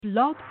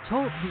Blog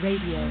Talk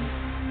Radio.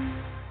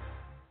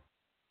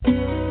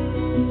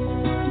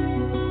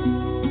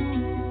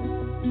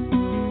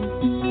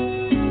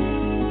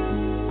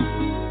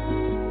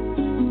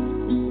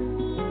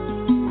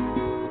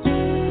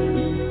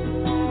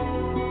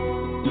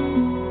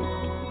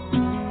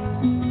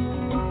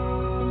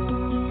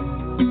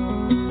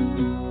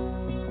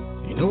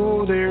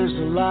 There's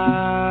a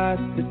light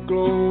that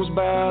glows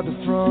by the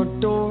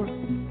front door.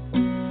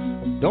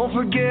 Don't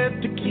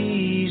forget the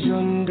keys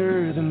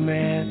under the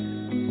mat.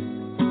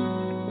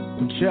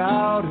 When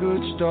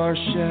childhood stars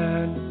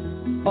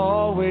shine,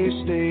 always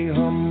stay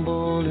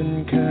humble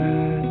and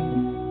kind.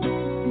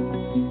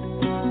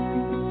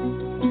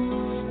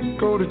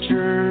 Go to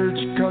church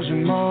 'cause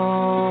your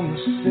mama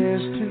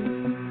says to.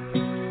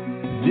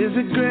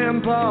 Visit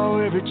Grandpa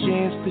every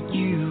chance that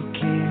you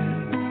can.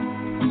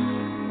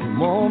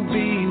 Won't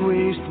be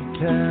wasted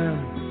time.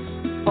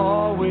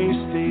 Always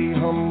stay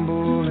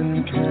humble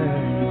and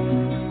kind.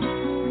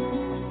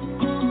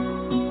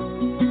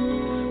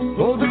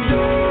 Hold the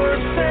door,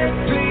 say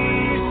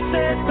please,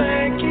 say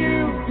thank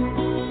you.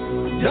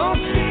 Don't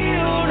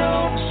steal,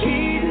 don't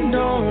cheat, and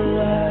don't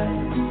lie.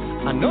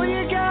 I know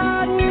you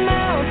got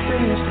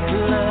mountains to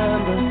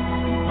climb, but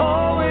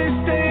always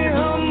stay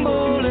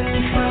humble and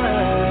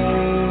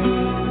kind.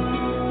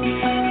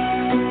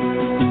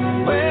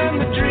 When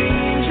the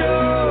dreams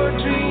you're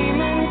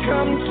dreaming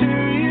come to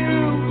you,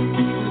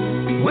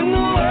 when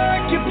the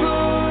work you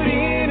put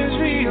in is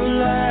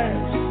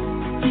realized,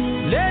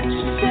 let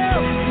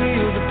yourself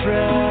feel the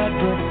pride,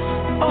 but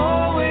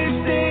always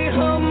stay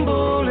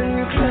humble and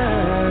kind.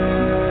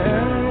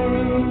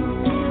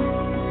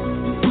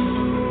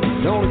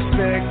 Don't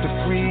expect a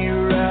free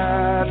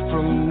ride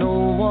from no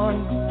one.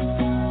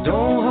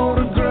 Don't hold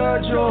a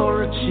grudge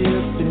or a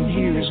chip, and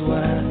here's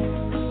why.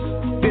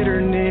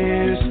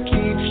 Bitterness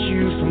keeps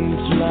you from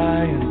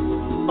flying.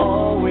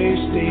 Always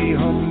stay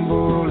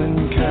humble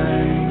and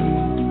kind.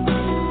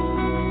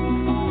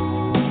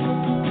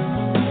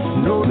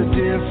 Know the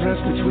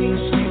difference between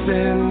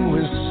sleeping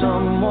with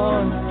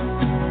someone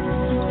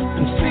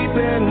and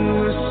sleeping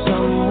with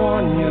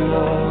someone you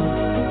love.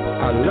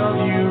 I love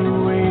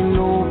you ain't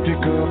no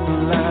pickup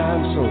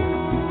line, so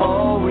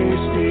always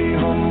stay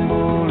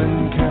humble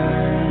and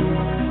kind.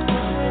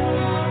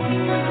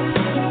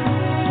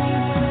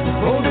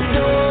 Hold the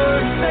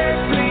door, say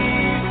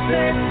please,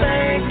 say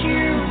thank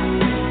you.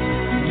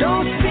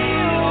 Don't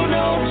steal,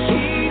 don't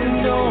cheat, and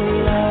don't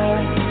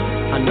lie.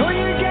 I know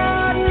you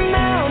got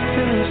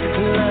mountains to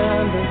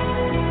climb, but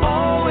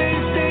always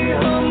stay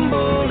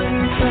humble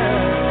and kind.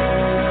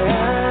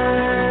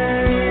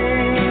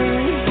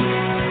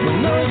 When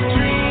those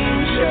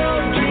dreams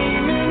you're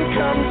dreaming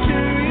come to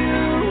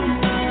you,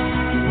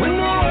 when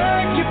the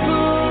work you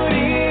put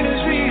in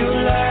is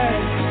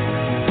realized,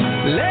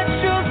 let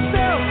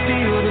yourself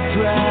feel the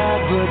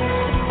pride, but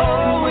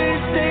always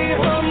stay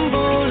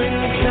humble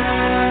and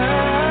kind.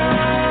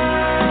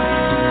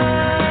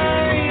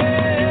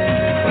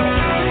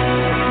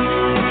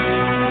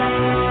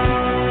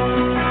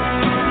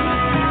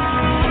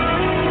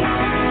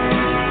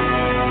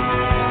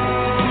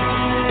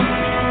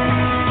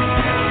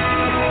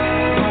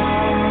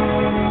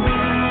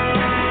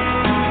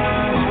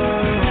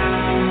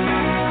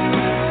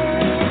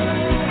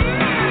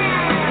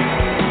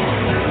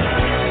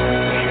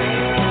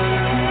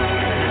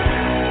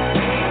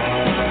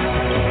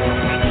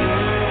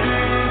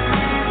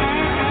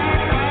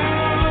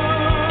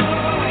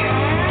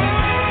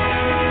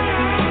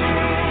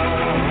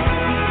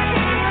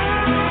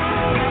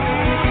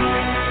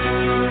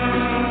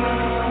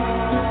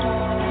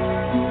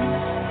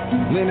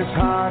 When it's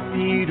hot,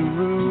 eat a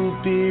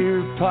root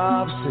beer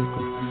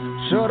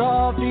popsicle. Shut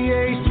off the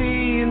AC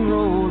and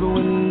roll the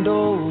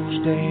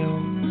windows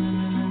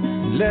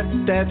down.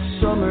 Let that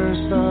summer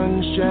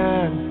sun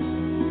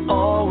shine.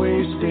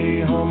 Always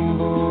stay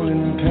humble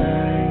and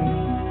kind.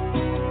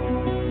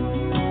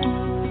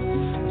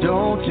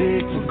 Don't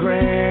take for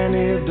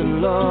granted the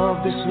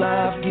love this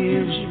life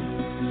gives you.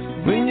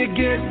 When you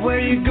get where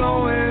you're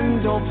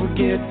going, don't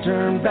forget,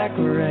 turn back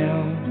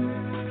around.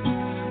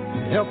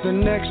 Help the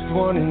next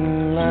one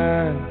in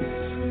line.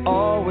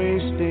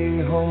 Always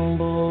stay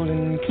humble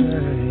and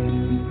kind.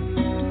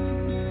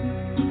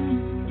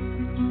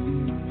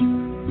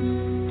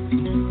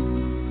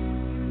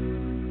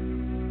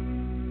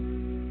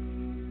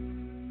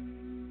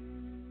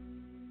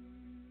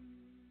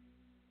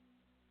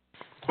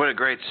 What a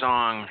great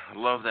song. I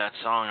love that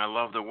song. I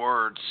love the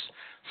words.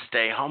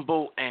 Stay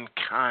humble and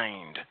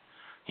kind.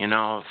 You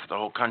know, if the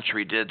whole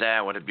country did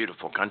that, what a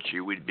beautiful country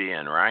we'd be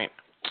in, right?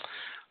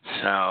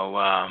 So,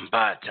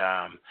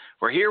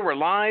 we're here, we're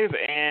live,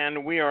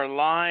 and we are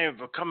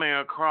live coming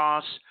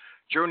across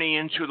Journey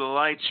into the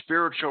Light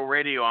Spiritual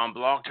Radio on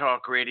Blog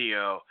Talk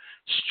Radio,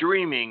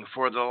 streaming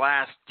for the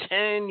last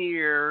 10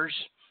 years,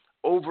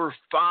 over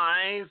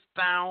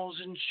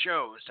 5,000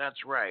 shows.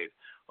 That's right,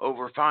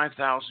 over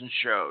 5,000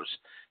 shows,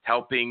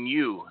 helping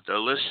you, the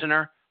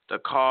listener, the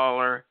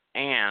caller,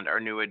 and our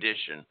new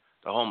addition,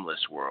 the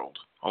homeless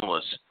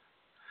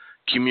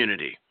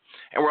community.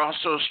 And we're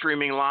also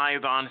streaming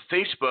live on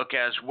Facebook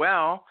as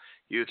well.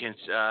 You can,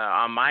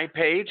 on my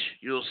page,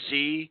 you'll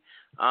see,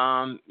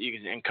 and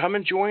come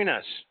and join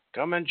us.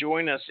 Come and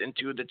join us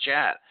into the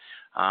chat.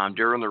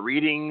 During the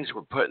readings,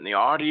 we're putting the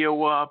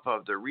audio up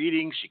of the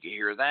readings. You can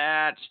hear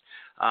that.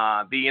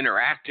 Be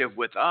interactive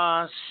with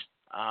us.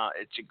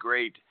 It's a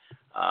great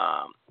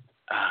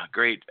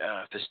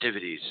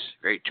festivities,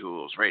 great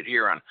tools right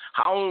here on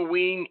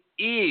Halloween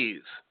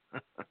Eve.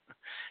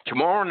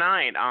 Tomorrow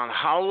night, on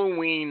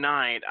Halloween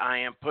night, I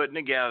am putting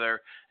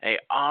together an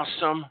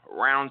awesome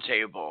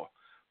roundtable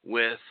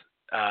with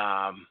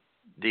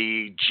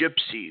the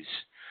gypsies.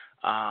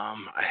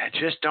 I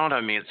just don't.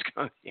 I mean, it's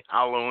going to be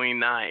Halloween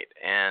night,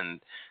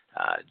 and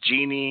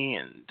Jeannie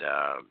and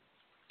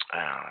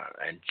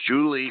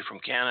Julie from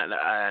Canada,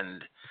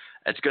 and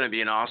it's going to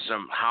be an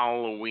awesome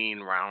Halloween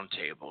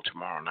roundtable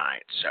tomorrow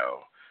night.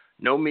 So,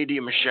 no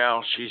media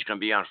Michelle. She's going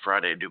to be on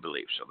Friday, I do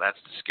believe. So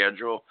that's the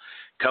schedule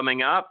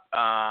coming up.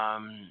 But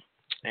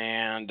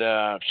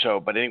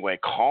anyway,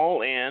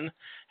 call in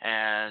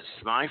as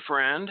my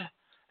friend.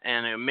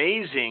 An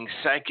amazing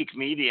psychic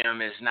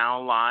medium is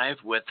now live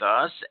with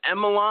us.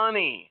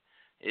 EMALANI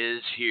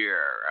is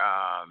here,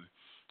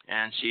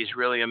 and she's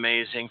really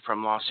amazing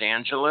from Los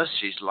Angeles.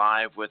 She's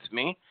live with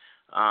me,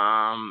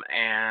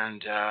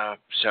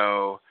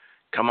 so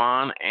come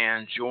on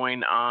and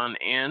join on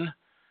in.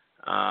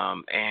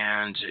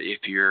 And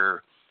if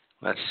you're,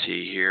 let's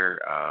see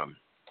here,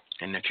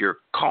 and if you're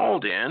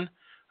called in,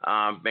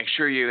 make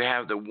sure you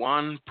have the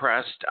 1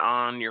 pressed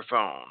on your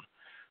phone.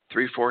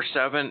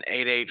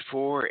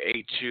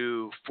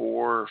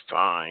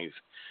 347-884-8245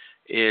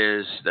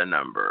 is the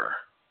number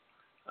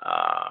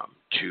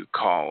to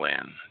call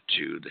in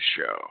to the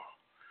show.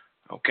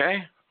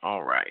 Okay?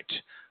 All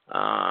right.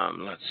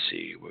 Let's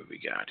see what we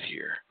got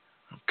here.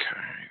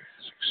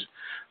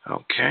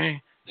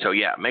 Okay. So,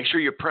 yeah, make sure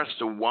you press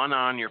the 1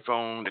 on your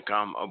phone to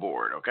come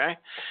aboard, okay?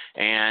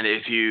 And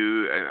if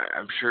you,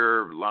 I'm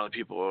sure a lot of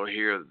people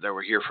that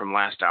were here from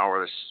last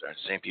hour, the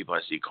same people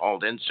I see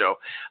called in. So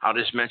I'll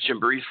just mention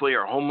briefly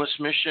our homeless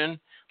mission.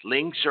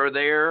 Links are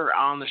there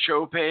on the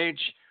show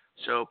page.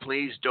 So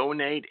please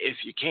donate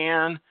if you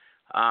can.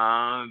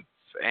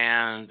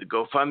 And the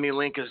GoFundMe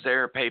link is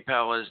there.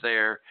 PayPal is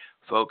there.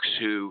 Folks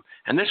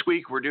and this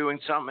week we're doing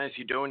something. If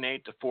you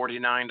donate the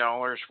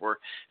 $49 for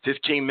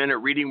 15-minute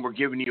reading, we're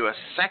giving you a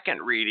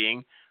second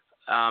reading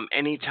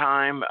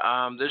anytime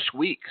this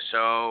week.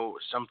 So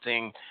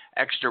something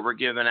extra we're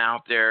giving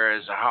out there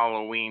as a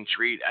Halloween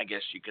treat, I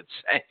guess you could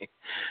say,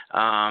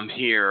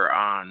 here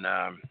on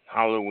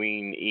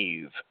Halloween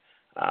Eve.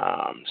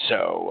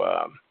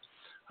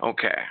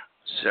 Okay.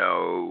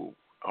 So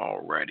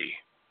already.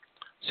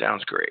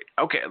 Sounds great.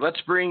 Okay, let's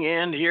bring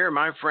in here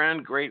my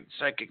friend, great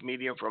psychic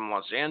medium from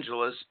Los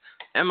Angeles,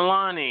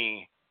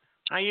 EMALANI.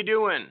 How you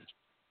doing?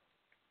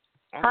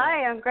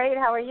 Hi, I'm great.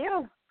 How are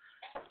you?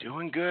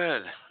 Doing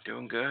good.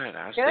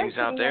 How's Good. things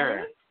out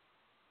there?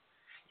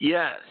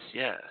 Yes.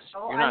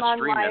 Oh, You're not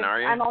streaming, live. are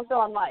you? I'm also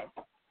on live.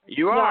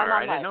 You no, are?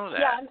 I didn't know that.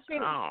 Yeah, I'm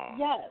streaming. Oh.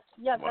 Yes,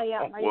 I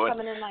am. Are you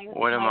coming in my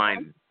What am I?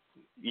 room?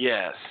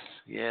 Yes.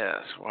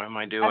 What am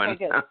I doing?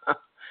 Okay, good.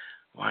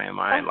 Why am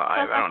I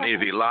live? I don't need to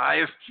be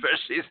live,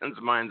 especially since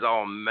mine's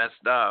all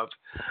messed up.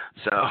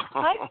 So.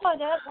 Hi,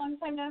 Claudette. Long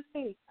time no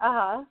see.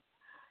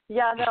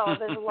 Yeah, no,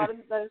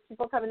 there's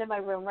people coming in my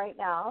room right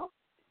now.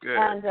 Good.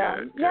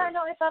 Yeah,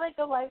 no, I thought I'd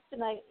go live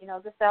tonight.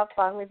 Just have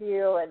fun with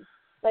you and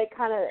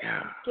kind of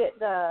get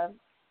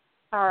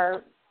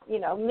our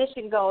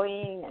mission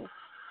going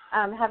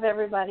and have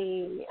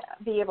everybody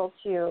be able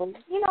to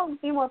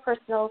be more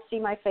personal, see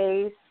my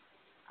face.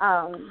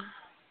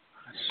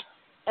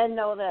 And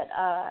know that,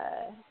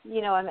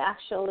 I'm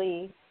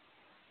actually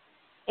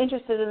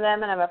interested in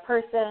them and I'm a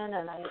person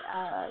and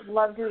I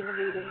love doing the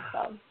reading.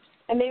 So,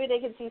 and maybe they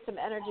can see some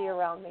energy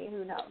around me.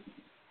 Who knows?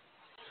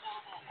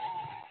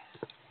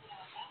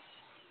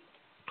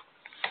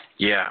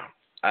 Yeah,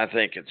 I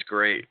think it's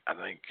great. I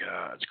think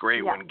it's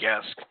great when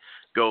guests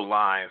go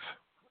live.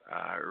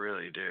 I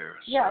really do.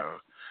 Yeah,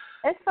 so,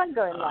 it's fun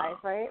going live,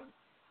 right?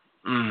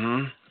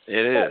 Mm-hmm.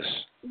 It is.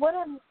 What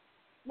I'm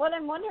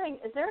wondering,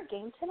 is there a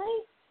game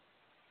tonight?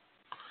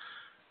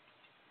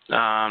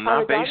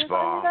 Not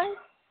baseball.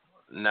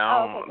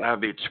 No, okay, that'll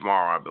be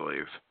tomorrow, I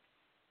believe.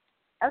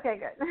 Okay,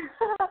 good.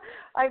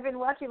 I've been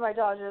watching my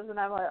Dodgers, and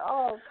I'm like,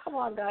 oh, come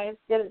on, guys,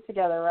 get it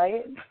together,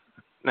 right?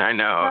 I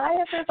know. Hi,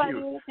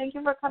 everybody. Thank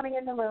you for coming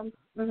in the room.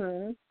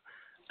 Mm-hmm.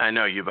 I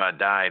know you about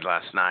died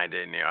last night,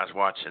 didn't you? I was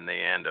watching the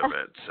end of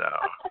it, so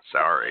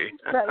sorry.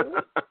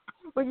 Right.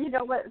 Well, you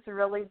know what's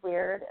really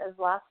weird is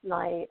last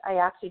night I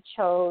actually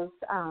chose,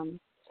 I'm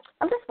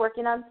just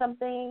working on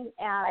something,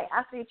 and I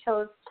actually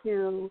chose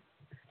to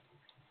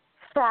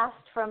fast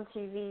from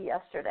TV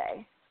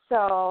yesterday.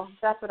 So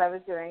that's what I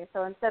was doing.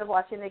 So instead of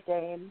watching the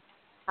game,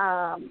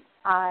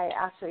 I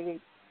actually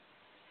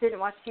didn't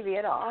watch TV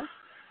at all.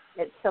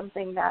 It's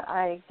something that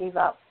I gave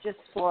up just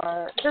to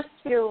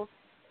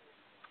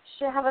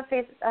have a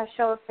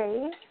show of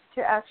faith,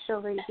 to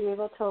actually be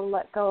able to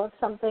let go of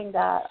something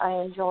that I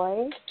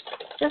enjoy,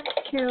 just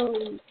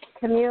to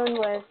commune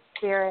with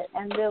spirit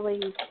and really,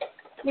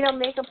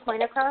 make a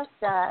point across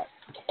that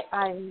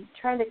I'm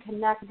trying to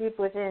connect deep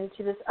within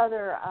to this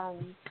other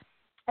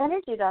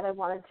energy that I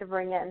wanted to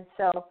bring in.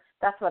 So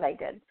that's what I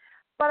did.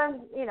 But,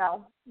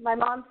 my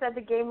mom said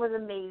the game was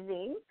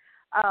amazing,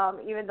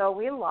 even though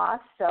we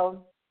lost.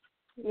 So,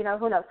 who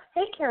knows?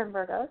 Hey, Karen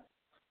Burgos.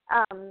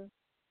 I'm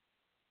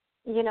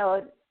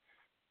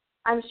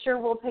sure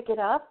we'll pick it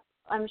up.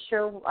 I'm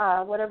sure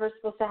whatever's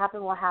supposed to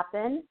happen will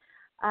happen.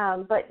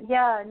 But,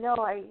 yeah, no,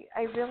 I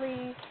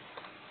really,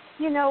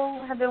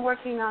 have been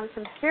working on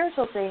some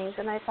spiritual things.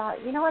 And I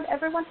thought, you know what,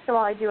 every once in a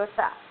while I do a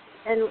fast.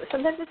 And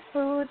sometimes it's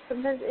food.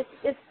 Sometimes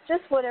it's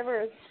just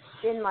whatever is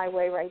in my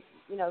way right,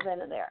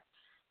 then and there.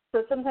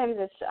 So sometimes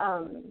it's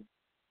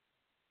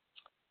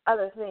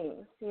other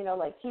things,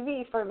 like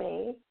TV for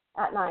me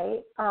at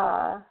night.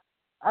 I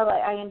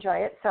enjoy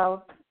it,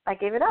 so I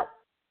gave it up.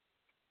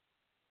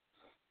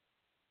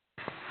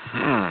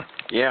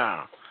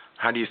 Yeah.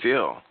 How do you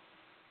feel?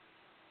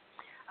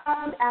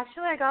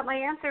 Actually, I got my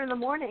answer in the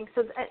morning.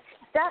 So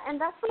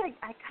that's what I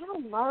kind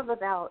of love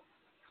about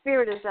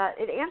Spirit is that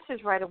it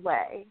answers right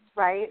away,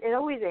 right? It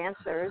always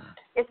answers.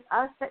 It's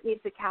us that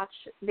needs to catch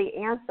the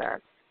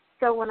answer.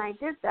 So when I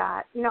did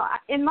that,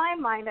 in my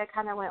mind, I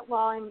kind of went,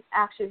 well,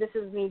 this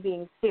is me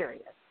being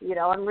serious.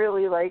 I'm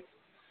really like,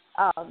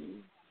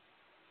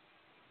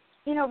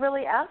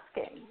 really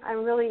asking.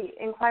 I'm really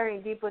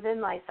inquiring deep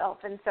within myself.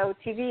 And so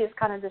TV is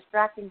kind of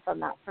distracting from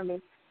that for me.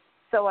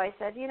 So I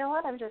said, you know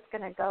what, I'm just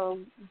going to go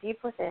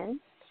deep within.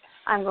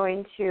 I'm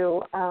going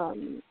to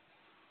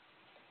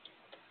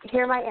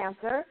hear my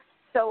answer.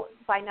 So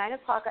by 9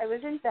 o'clock, I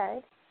was in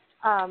bed.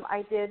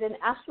 I did an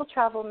astral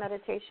travel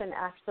meditation,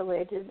 actually.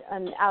 I did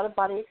an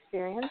out-of-body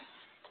experience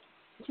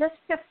just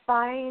to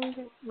find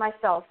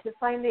myself, to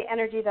find the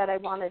energy that I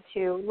wanted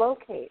to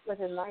locate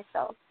within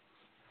myself.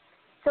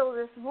 So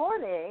this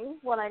morning,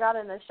 when I got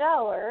in the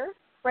shower,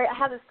 right, I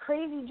had this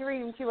crazy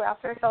dream, too,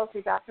 after I fell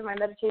asleep. After my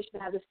meditation,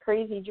 I had this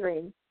crazy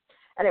dream.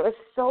 And it was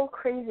so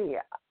crazy.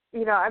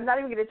 I'm not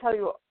even going to tell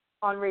you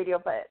on radio,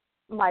 but,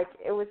 Mike,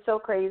 it was so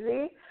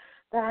crazy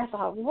that I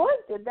thought,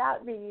 what did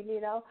that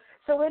mean,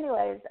 So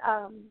anyways,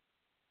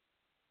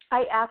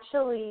 I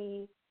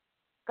actually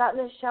got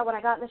in the shower. When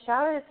I got in the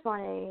shower this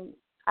morning,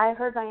 I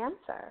heard my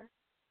answer.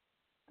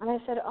 And I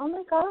said, oh,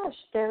 my gosh,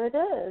 there it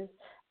is.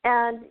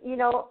 And,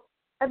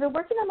 I've been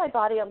working on my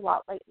body a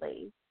lot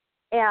lately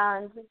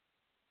and,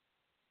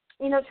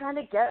 trying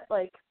to get,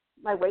 like,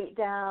 my weight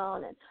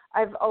down. And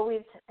I've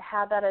always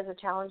had that as a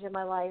challenge in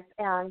my life.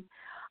 And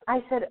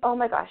I said, oh,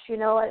 my gosh, you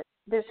know what?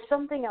 There's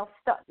something else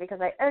stuck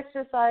because I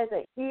exercise,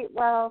 I eat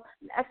well,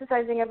 I'm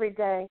exercising every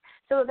day.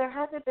 So there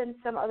hasn't been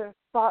some other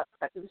thought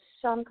stuck. There was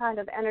some kind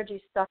of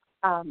energy stuck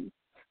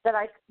that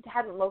I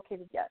hadn't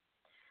located yet.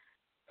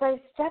 So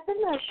I step in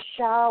the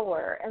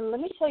shower, and let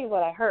me tell you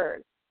what I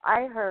heard.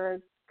 I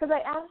heard, because I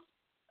asked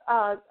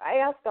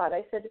God,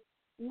 I said,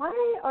 why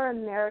are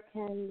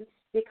Americans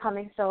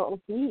becoming so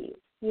obese?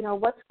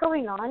 What's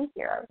going on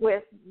here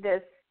with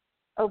this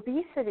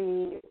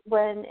obesity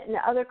when in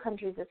other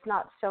countries it's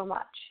not so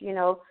much,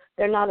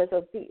 they're not as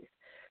obese.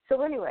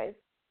 So anyways,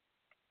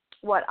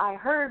 what I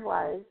heard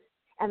was,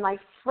 and a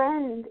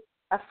friend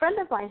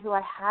of mine who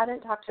I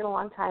hadn't talked to in a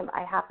long time,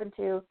 I happen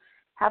to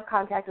have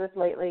contact with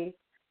lately,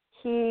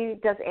 he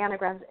does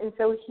anagrams. And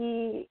so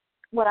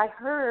what I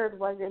heard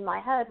was in my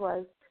head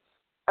was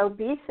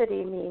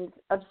obesity means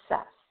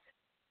obsessed.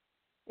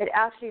 It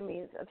actually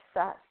means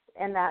obsessed,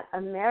 and that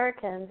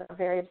Americans are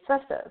very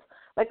obsessive.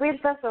 Like, we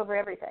obsess over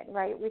everything,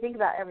 right? We think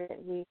about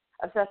everything. We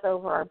obsess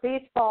over our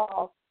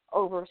baseball,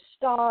 over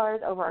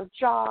stars, over our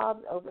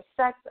jobs, over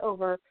sex,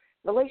 over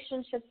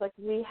relationships. Like,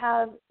 we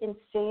have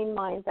insane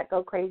minds that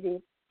go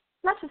crazy.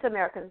 Not just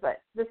Americans,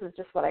 but this is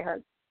just what I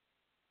heard.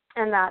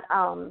 And that,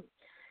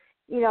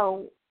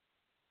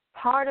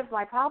 part of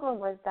my problem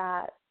was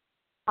that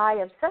I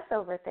obsess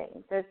over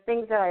things. There's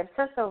things that I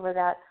obsess over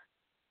that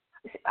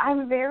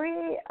I'm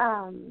very,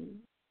 I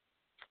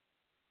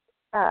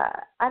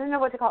don't know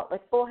what to call it,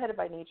 like bullheaded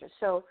by nature.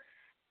 So,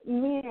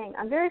 meaning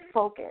I'm very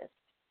focused,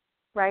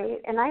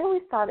 right? And I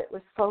always thought it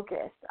was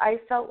focused.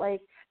 I felt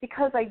like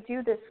because I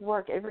do this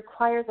work, it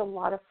requires a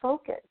lot of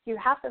focus. You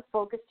have to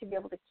focus to be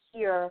able to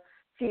hear,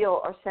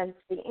 feel, or sense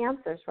the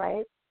answers,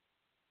 right?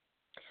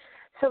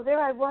 So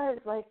there I was,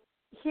 like,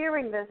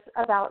 hearing this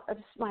about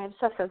my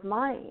obsessive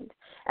mind,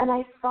 and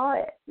I saw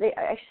it.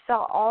 I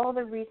saw all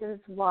the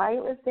reasons why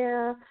it was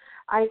there.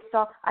 I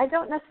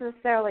don't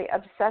necessarily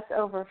obsess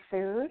over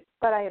food,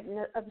 but I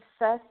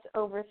obsess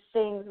over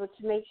things which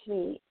makes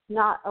me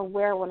not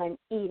aware when I'm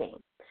eating.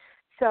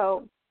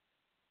 So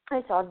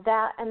I saw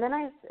that, and then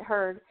I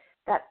heard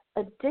that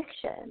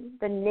addiction,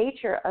 the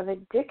nature of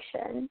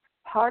addiction,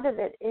 part of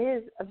it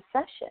is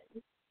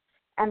obsession.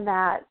 And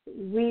that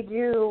we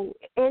do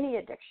any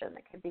addiction.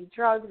 It can be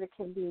drugs, it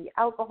can be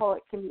alcohol,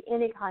 it can be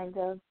any kind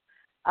of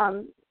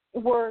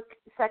work,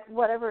 sex,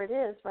 whatever it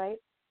is, right,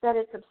 that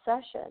it's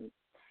obsession.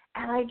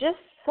 And I just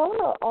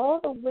saw all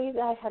the ways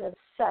that I had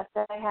obsessed,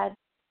 that I had,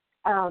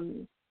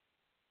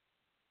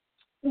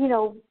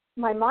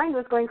 my mind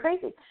was going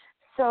crazy.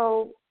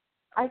 So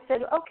I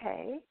said,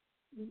 okay,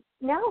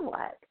 now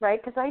what, right?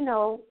 Because I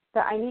know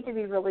that I need to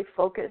be really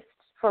focused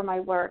for my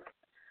work.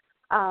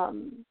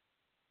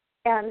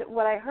 And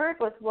what I heard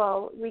was,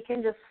 well, we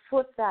can just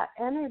flip that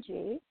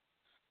energy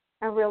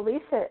and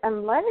release it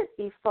and let it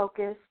be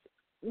focused.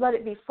 Let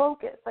it be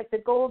focused. Like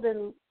the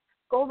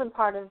golden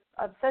part of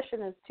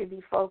obsession is to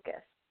be focused,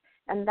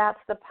 and that's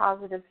the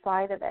positive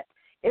side of it.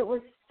 It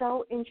was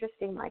so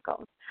interesting,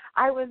 Michael.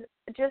 I was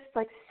just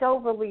like so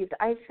relieved.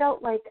 I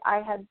felt like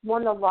I had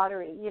won the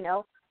lottery, you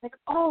know, like,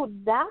 oh,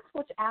 that's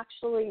what's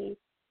actually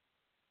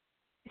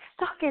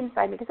stuck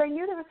inside me, because I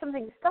knew there was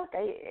something stuck.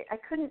 I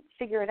couldn't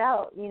figure it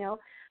out, you know.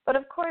 But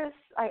of course,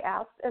 I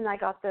asked and I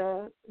got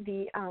the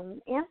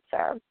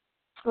answer,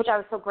 which I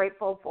was so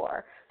grateful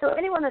for. So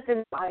anyone that's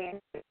in the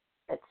audience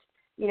that's,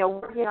 you know,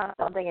 working on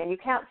something and you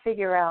can't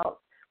figure out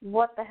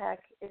what the heck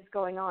is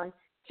going on,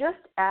 just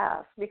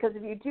ask, because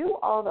if you do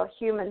all the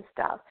human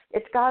stuff,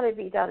 it's got to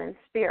be done in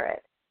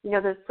spirit. You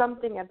know, there's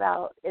something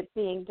about it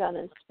being done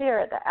in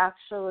spirit that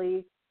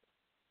actually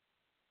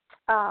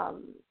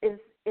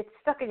it's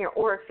stuck in your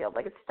auric field,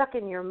 like it's stuck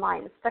in your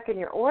mind, it's stuck in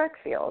your auric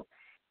field.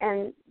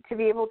 And to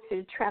be able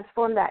to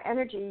transform that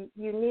energy,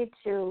 you need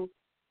to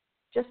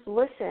just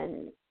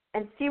listen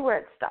and see where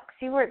it's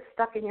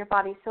stuck in your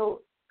body.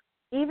 So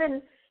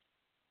even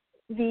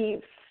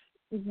the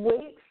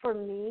weight for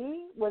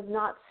me was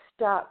not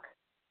stuck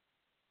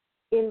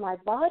in my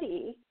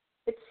body,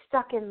 it's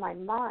stuck in my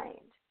mind.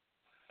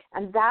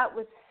 And that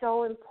was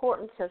so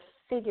important to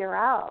figure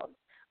out,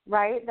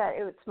 right, that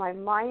it's my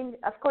mind.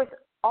 Of course,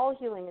 all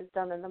healing is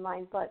done in the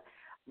mind, but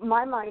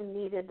my mind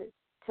needed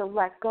to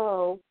let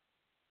go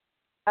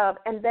of.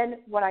 And then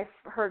what I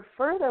heard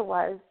further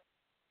was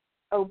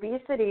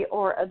obesity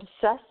or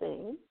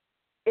obsessing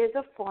is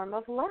a form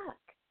of lack.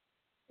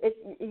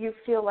 You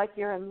feel like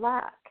you're in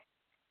lack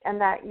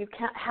and that you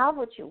can't have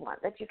what you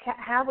want, that you can't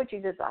have what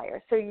you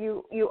desire. So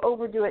you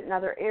overdo it in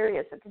other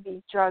areas. It could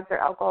be drugs or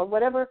alcohol,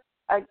 whatever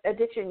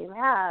addiction you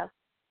have.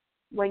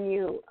 When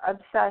you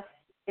obsess,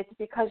 it's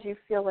because you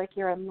feel like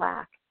you're in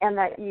lack and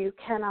that you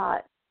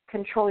cannot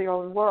control your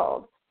own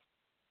world.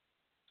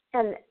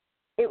 And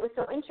it was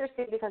so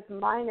interesting because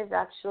mine is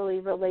actually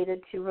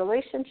related to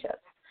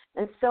relationships.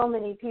 And so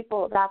many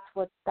people, that's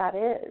what that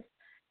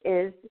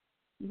is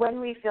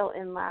when we feel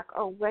in lack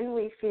or when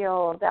we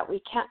feel that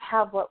we can't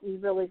have what we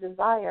really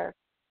desire,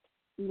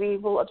 we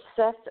will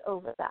obsess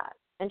over that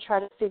and try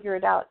to figure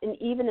it out. And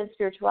even in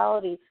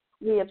spirituality,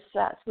 we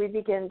obsess. We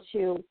begin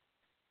to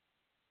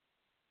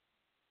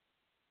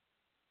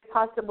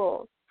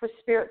possible for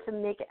spirit to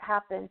make it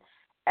happen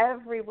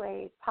every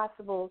way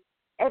possible,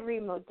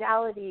 every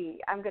modality.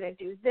 I'm going to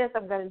do this,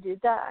 I'm going to do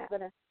that, I'm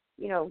going to,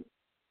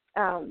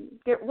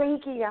 get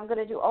Reiki, I'm going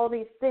to do all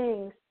these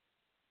things.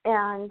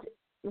 And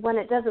when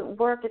it doesn't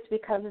work, it's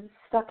because it's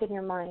stuck in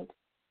your mind.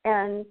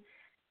 And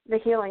the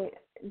healing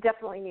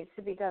definitely needs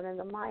to be done in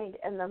the mind.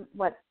 And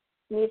what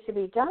needs to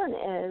be done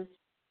is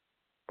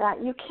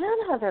that you can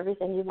have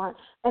everything you want.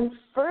 And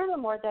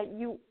furthermore, that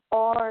you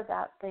are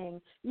that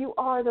thing. You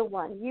are the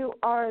one. You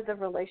are the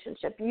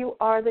relationship. You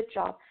are the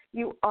job.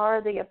 You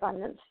are the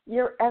abundance.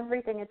 You're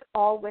everything. It's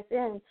all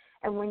within.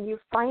 And when you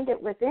find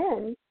it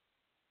within,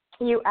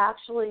 you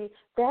actually,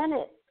 then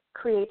it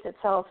creates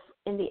itself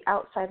in the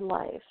outside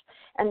life.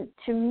 And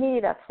to me,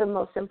 that's the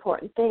most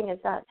important thing, is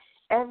that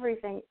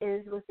everything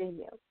is within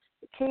you.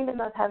 The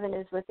kingdom of heaven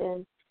is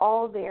within,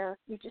 all there.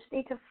 You just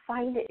need to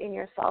find it in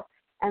yourself,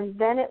 and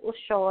then it will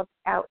show up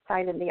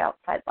outside in the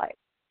outside life.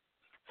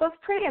 So it's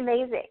pretty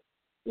amazing,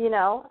 you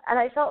know. And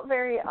I felt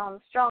very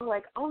strong,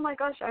 like, oh my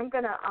gosh, I'm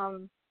going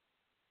to,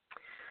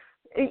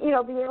 be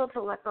able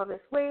to let go of this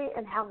weight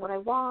and have what I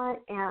want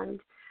and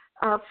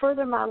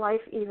further my life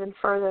even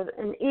further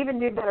and even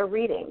do better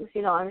readings.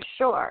 I'm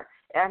sure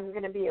I'm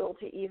going to be able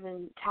to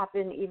even tap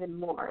in even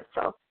more.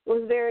 So it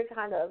was very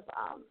kind of,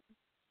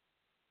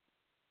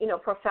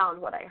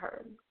 profound what I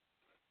heard.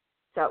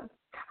 So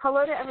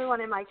hello to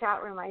everyone in my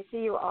chat room. I see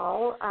you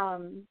all.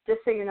 Just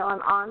so you know,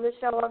 I'm on the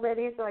show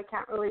already, so I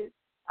can't really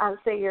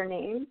say your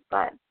name,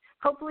 but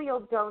hopefully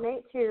you'll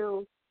donate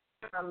to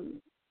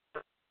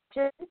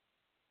just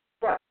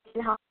that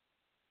can help.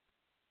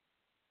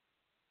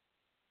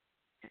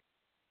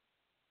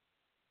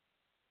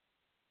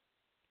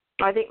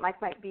 I think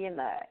Mike might be in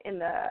the.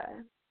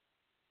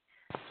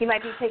 He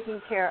might be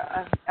taking care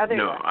of other.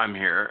 No, I'm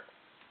here.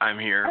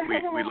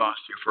 We lost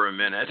you for a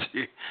minute.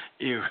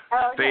 You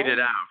okay. faded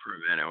out for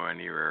a minute when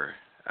you were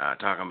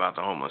talking about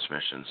the homeless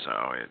mission, so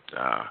it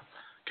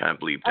kind of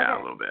bleeped out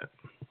a little bit.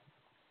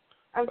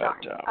 Okay.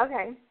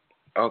 Okay.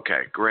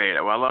 Okay, great.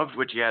 Well, I loved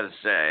what you had to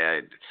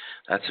say.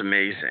 That's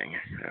amazing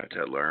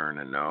to learn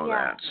and know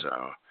that.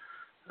 So,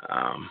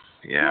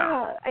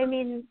 Yeah, I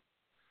mean,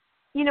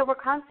 we're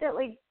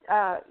constantly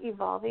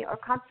evolving or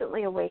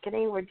constantly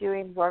awakening. We're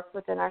doing work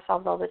within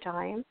ourselves all the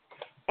time.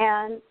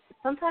 And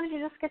sometimes you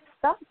just get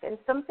stuck. And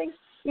some things,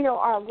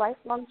 are a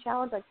lifelong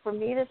challenge. Like for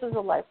me, this is a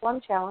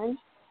lifelong challenge.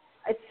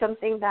 It's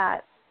something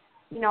that,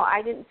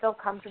 I didn't feel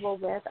comfortable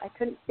with. I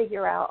couldn't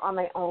figure out on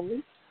my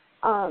own.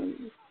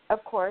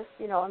 Of course,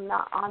 I'm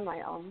not on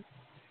my own.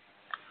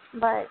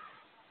 But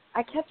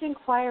I kept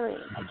inquiring.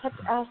 I kept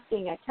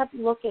asking. I kept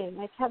looking.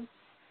 I kept,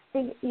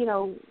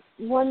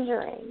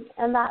 wondering.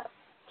 And that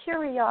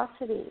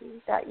curiosity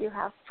that you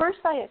have, first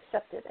I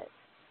accepted it.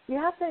 You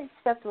have to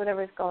accept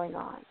whatever's going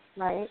on,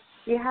 right?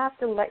 You have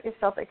to let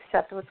yourself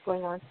accept what's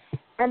going on.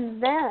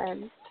 And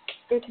then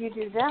if you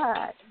do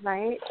that,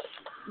 right,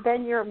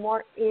 then you're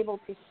more able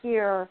to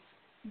hear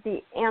the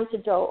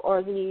antidote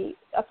or the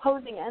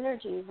opposing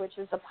energy, which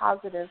is a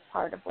positive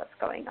part of what's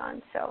going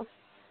on. So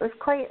it was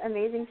quite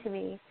amazing to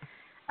me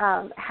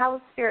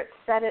how Spirit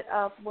set it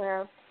up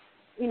where,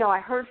 I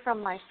heard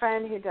from my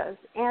friend who does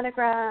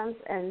anagrams,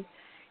 and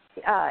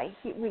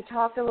we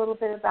talked a little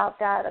bit about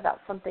that, about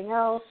something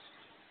else.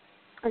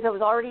 And so it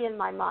was already in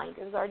my mind.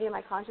 It was already in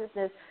my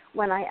consciousness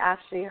when I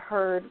actually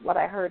heard what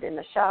I heard in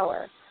the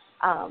shower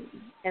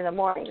in the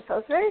morning. So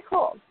it's very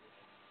cool.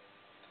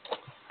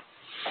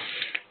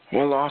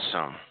 Well,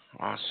 awesome.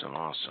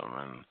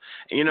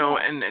 And,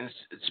 and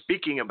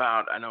speaking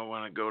about, I know I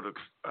want to go to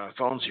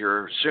phones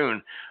here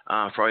soon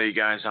for all you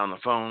guys on the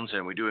phones,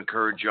 and we do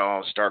encourage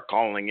y'all to start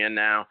calling in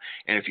now.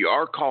 And if you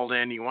are called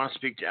in, you want to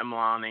speak to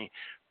EMALANI,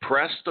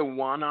 press the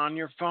 1 on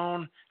your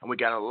phone, and we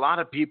got a lot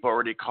of people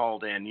already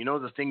called in.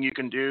 The thing you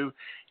can do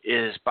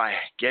is by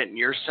getting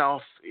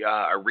yourself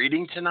a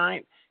reading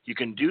tonight, you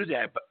can do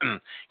that, but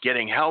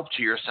getting help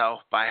to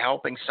yourself by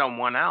helping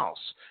someone else.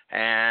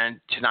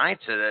 And tonight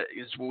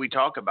is what we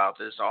talk about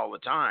this all the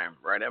time,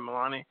 right,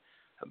 EMALANI?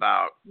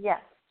 About, yes.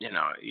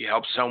 You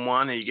help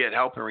someone and you get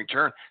help in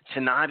return.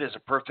 Tonight is a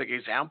perfect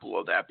example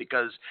of that,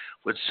 because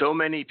with so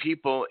many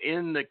people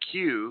in the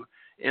queue,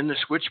 in the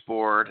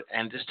switchboard,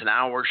 and just an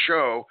hour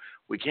show,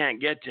 we can't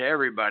get to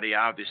everybody,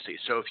 obviously.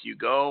 So if you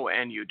go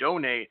and you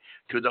donate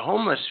to the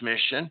homeless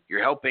mission,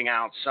 you're helping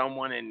out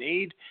someone in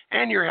need,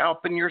 and you're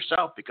helping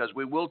yourself, because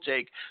we will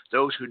take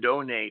those who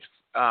donate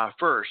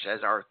first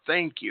as our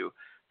thank you,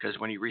 because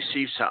when you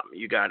receive something,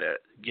 you got to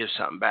give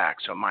something back.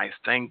 So my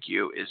thank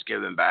you is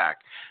giving back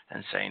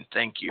and saying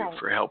thank you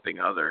for helping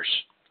others.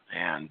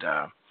 And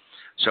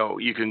so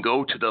you can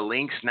go to the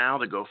links now,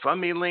 the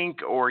GoFundMe link,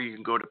 or you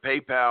can go to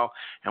PayPal.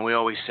 And we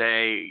always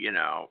say,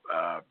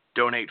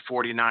 donate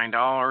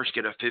 $49,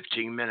 get a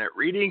 15-minute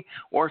reading.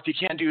 Or if you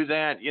can't do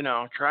that,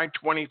 try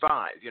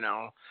 25,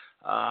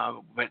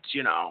 but,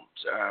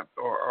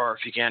 or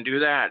if you can't do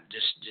that,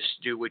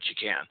 just do what you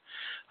can.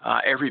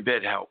 Every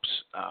bit helps.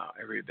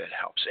 Every bit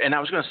helps. And I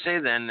was going to say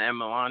then,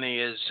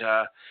 EMALANI, is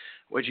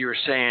what you were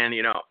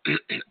saying,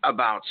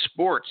 about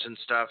sports and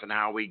stuff and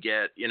how we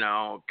get,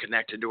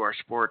 connected to our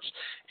sports.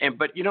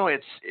 But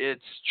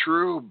it's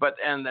true. But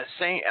in the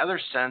same other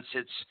sense,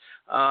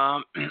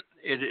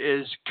 it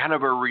is kind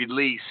of a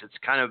release. It's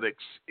kind of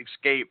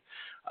escape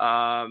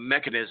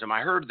mechanism.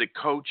 I heard the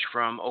coach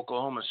from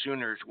Oklahoma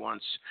Sooners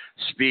once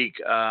speak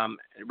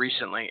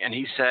recently, and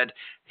he said,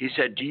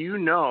 do you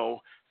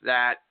know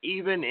that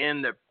even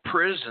in the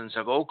prisons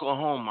of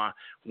Oklahoma,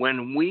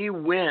 when we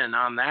win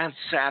on that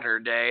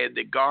Saturday,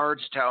 the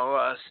guards tell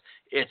us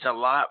it's a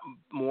lot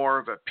more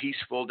of a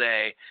peaceful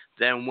day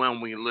than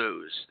when we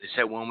lose. They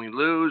said when we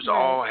lose,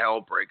 all hell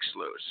breaks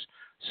loose.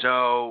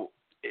 So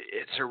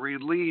it's a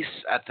release,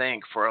 I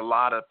think, for a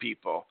lot of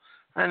people.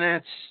 And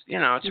it's,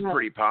 it's a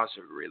pretty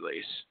positive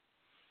release.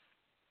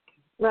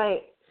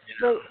 Right.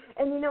 Right.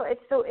 And,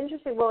 it's so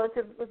interesting. Well, it's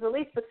a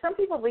release, but some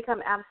people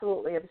become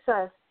absolutely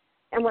obsessed.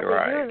 And what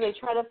they do is they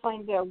try to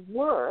find their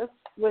worth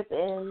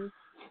within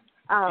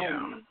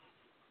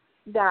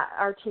that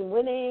our team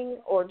winning,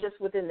 or just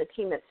within the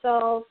team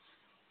itself.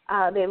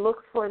 They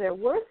look for their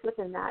worth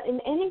within that, in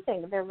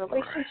anything, their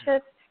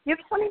relationships. You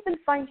can't even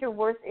find your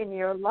worth in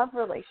your love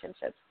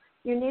relationships.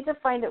 You need to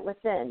find it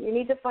within. You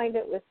need to find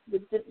it with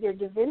your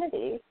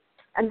divinity,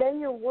 and then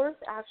your worth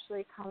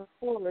actually comes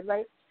forward,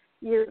 right?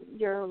 You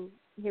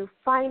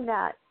find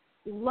that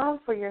love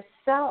for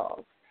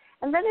yourself.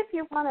 And then if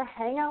you want to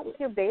hang out with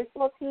your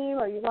baseball team,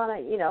 or you want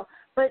to,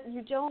 but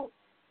you don't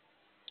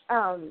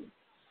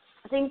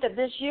think that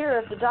this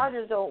year, if the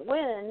Dodgers don't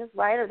win,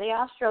 right, or the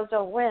Astros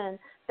don't win,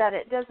 that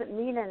it doesn't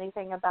mean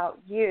anything about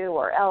you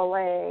or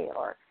LA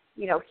or,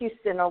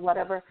 Houston or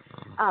whatever.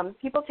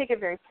 People take it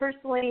very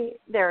personally.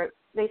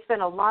 They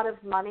spend a lot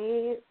of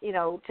money,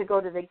 to go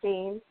to the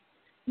games.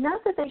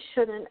 Not that they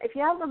shouldn't. If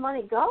you have the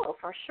money, go,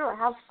 for sure.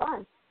 Have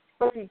fun.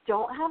 But if you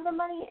don't have the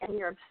money and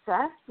you're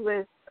obsessed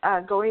with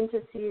going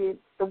to see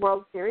the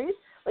World Series,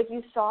 like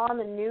you saw on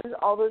the news,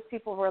 all those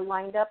people were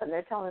lined up and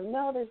they're telling them,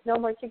 no, there's no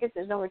more tickets,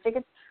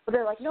 But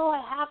they're like, no, I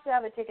have to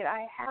have a ticket.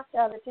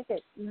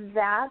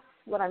 That's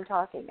what I'm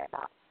talking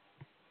about.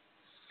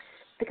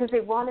 Because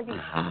they want to be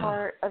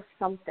part of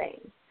something.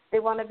 They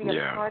want to be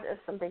a part of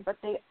something, but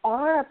they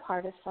are a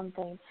part of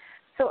something.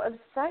 So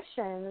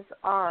obsessions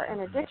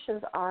and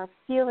addictions are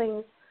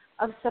feelings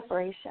of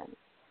separation,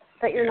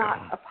 that you're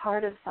not a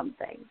part of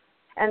something.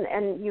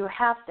 And you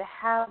have to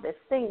have this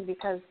thing,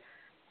 because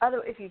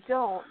if you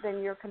don't,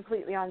 then you're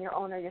completely on your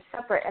own, or you're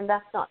separate, and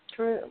that's not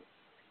true.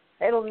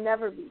 It'll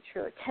never be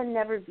true. It can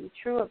never be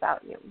true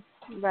about you,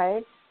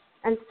 right?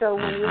 And so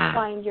when you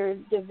find your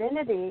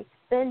divinity,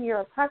 then you're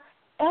a part.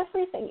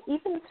 Everything,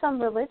 even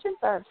some religions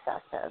are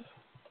obsessive,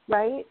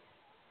 right?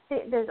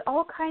 there's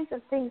all kinds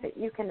of things that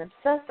you can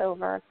obsess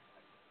over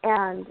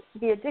and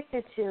be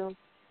addicted to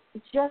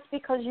just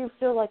because you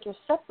feel like you're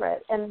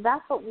separate. And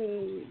that's what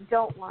we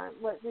don't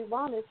want. What we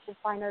want is to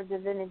find our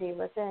divinity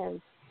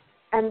within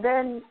and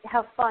then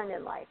have fun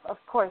in life. Of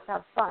course,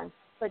 have fun.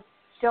 But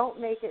don't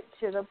make it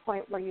to the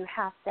point where you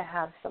have to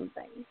have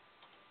something,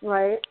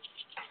 right?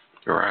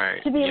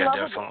 Right. To be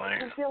lovable,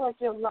 definitely. to feel like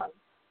you're loved.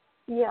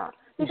 Yeah.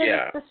 Because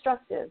it's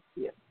destructive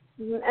to you.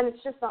 And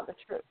it's just not the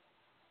truth.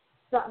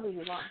 It's not who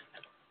you are.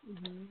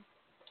 Mm-hmm.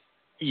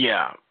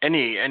 Yeah.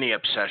 Any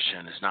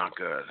obsession is not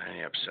good.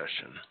 Any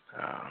obsession.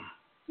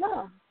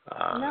 No,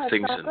 it's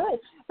things not good.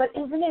 But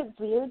isn't it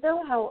weird,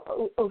 though, how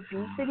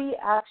obesity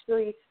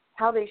actually,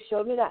 how they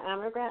showed me that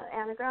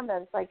anagram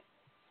that it's like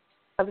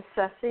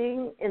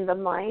obsessing in the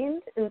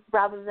mind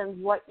rather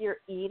than what you're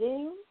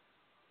eating?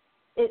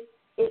 It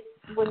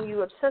when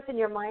you obsess in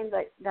your mind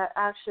that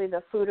actually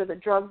the food or the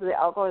drugs or the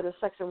alcohol or the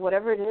sex or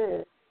whatever it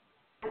is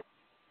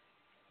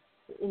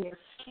in your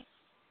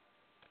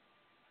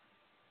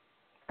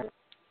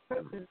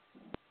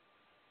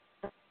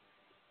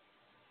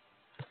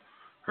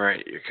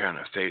Right, you're kind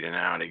of fading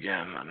out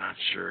again. I'm not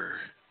sure.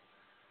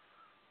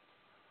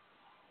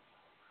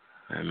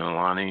 Hey,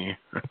 Melanie.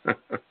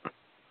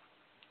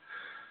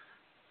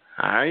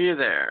 Are you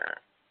there?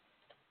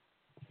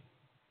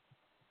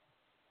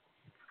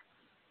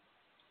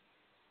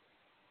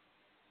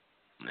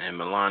 Hey,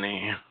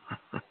 Melanie.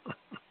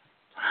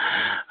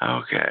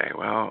 Okay,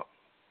 well,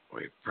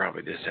 we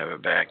probably just have a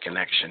bad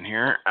connection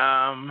here.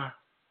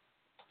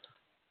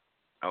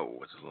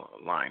 It's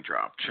a line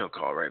drop. She'll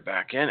call right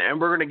back in,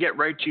 and we're going to get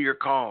right to your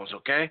calls,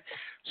 okay?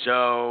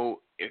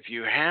 So if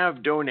you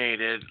have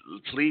donated,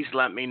 please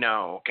let me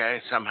know,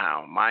 okay,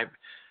 somehow.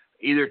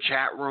 Either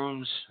chat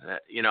rooms,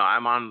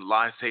 I'm on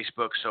live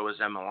Facebook, so is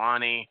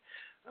EMALANI.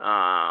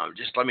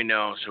 Just let me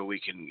know so we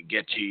can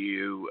get to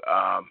you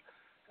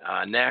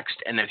next.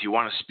 And if you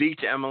want to speak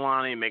to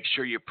EMALANI, make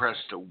sure you press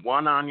the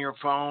 1 on your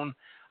phone.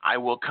 I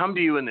will come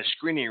to you in the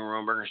screening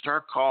room. We're going to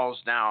start calls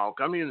now. I'll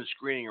come to you in the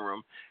screening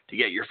room to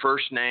get your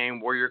first name,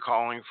 where you're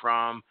calling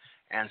from,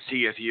 and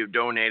see if you've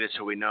donated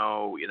so we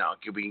know,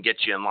 we can get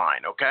you in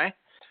line, okay?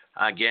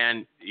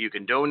 Again, you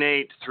can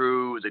donate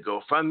through the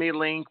GoFundMe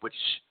link,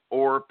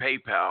 or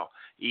PayPal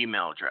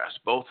email address.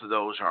 Both of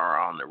those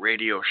are on the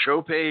radio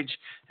show page,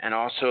 and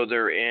also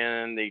they're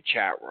in the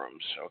chat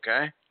rooms,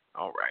 okay?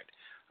 All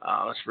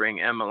right. Let's bring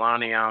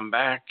EMALANI on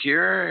back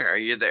here. Are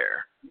you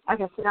there?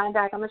 Okay, so now I'm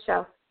back on the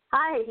show.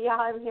 Hi, yeah,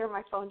 I'm here.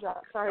 My phone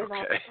dropped. Sorry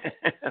about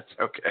that. That's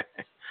okay.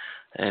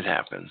 It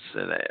happens.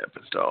 It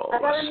happens to all of us.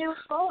 I got a new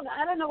phone.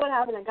 I don't know what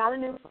happened. I got a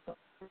new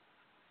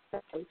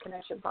phone.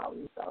 Connection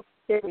problem, so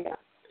here we go.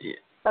 Yeah.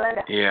 But I'm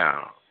back.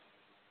 Yeah.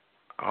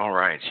 All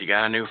right. She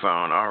got a new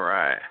phone. All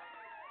right.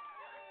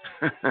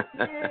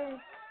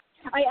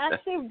 I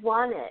actually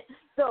won it.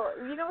 So,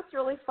 what's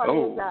really funny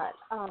is that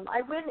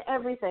I win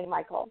everything,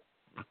 Michael.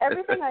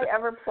 Everything I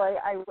ever play,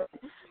 I win.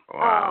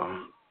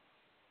 Wow.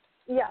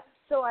 Yeah.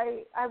 So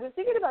I was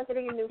thinking about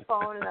getting a new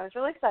phone, and I was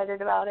really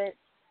excited about it.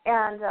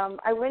 And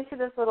I went to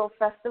this little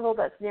festival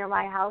that's near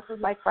my house with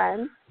my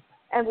friends,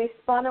 and we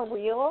spun a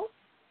wheel,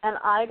 and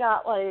I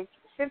got like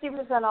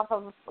 50% off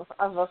of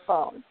a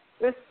phone.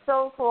 It was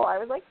so cool. I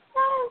was like,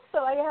 yes!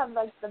 So I have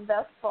like the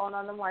best phone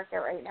on the market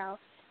right now,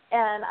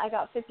 and I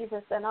got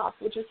 50% off,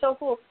 which is so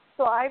cool.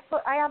 So I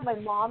have my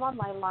mom on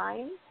my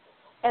line,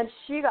 and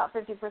she got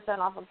 50%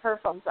 off of her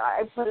phone. So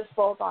I put us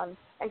both on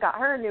and got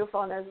her a new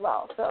phone as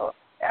well. So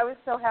I was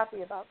so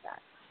happy about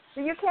that.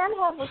 So you can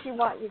have what you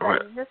want, you guys.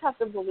 You just have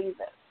to believe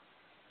it.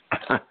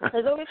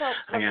 There's always hope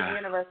from the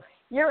universe.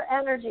 Your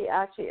energy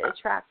actually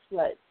attracts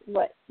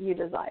what you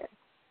desire.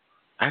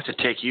 I have to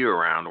take you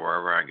around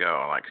wherever I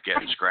go, like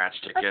getting scratch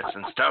tickets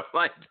and stuff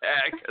like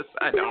that, because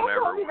I don't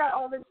ever. Tell me that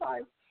all the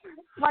time.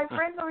 My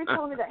friends always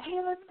tell me that. Hey,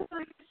 let's go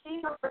to the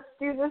casino. Let's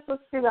do this.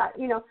 Let's do that.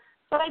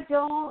 But I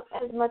don't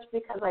as much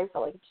because I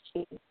feel like it's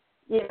cheating.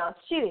 It's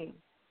cheating.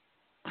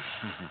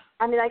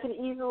 I mean, I could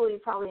easily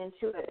probably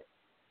intuit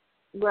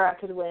where I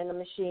could win a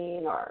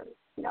machine or,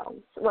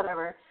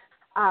 whatever.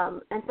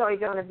 And so I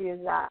don't abuse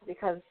that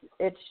because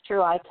it's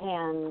true. I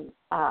can,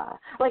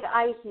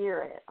 I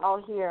hear it.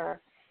 I'll hear.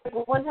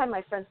 Like, one time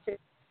my friends took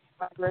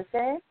my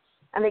birthday,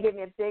 and they gave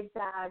me a big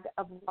bag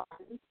of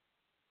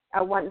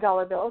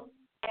 $1 bills.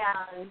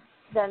 And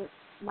then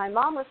my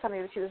mom was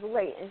coming, but she was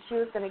late, and she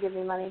was going to give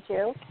me money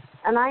too.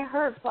 And I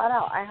heard flat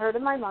out,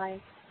 in my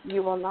mind,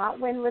 you will not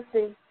win with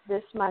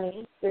this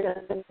money. You're going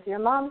to win with your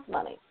mom's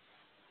money.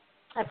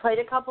 I played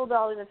a couple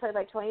dollars. I played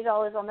like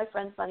 $20 on my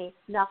friend's money.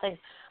 Nothing.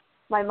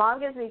 My mom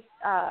gives me,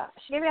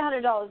 she gave me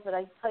 $100, but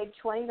I played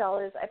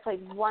 $20. I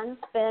played one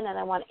spin, and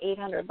I won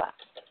 $800.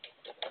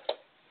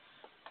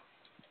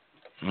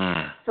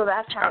 So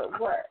that's how it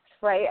works,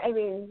 right? I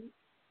mean,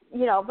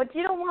 but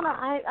you don't want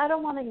to, I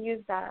don't want to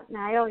use that. No,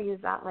 I don't use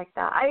that like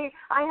that. I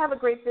have a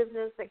great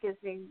business that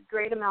gives me a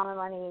great amount of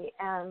money,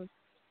 and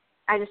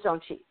I just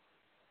don't cheat.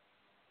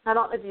 I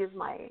don't abuse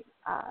my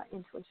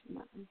intuition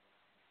that way.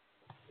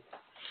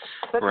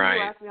 But people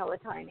ask me all the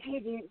time, hey,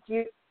 do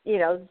you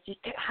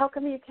how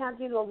come you can't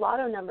do the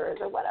lotto numbers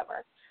or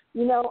whatever?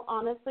 You know,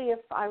 honestly, if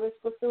I was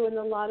supposed to win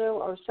the lotto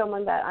or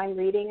someone that I'm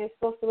reading is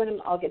supposed to win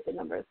them, I'll get the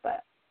numbers,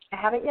 but I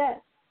haven't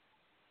yet.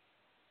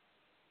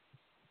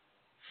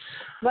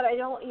 But I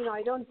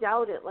don't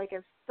doubt it. Like,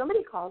 if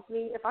somebody calls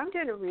me, if I'm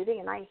doing a reading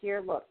and I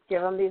hear, look,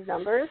 give them these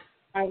numbers,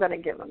 I'm going to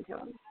give them to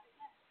them.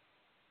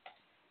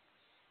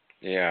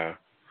 Yeah.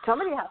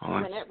 Somebody has to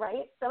win it,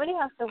 right? Somebody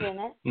has to win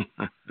it.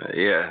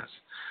 Yes.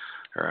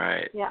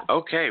 Right. Yeah.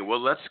 Okay. Well,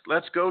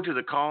 let's go to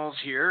the calls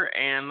here,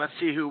 and let's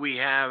see who we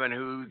have and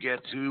who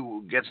gets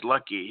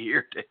lucky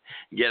here to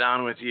get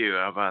on with you.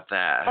 How about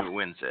that? Who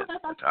wins it?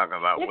 We're talking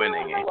about You're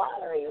winning. You're going to win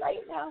the lottery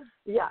right now.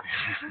 Yeah.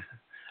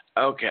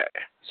 Okay.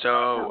 So,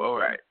 all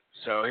right.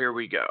 So here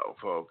we go,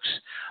 folks.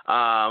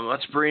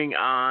 Let's bring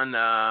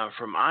on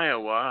from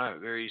Iowa,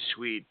 very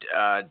sweet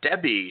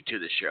Debbie to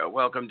the show.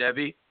 Welcome,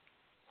 Debbie.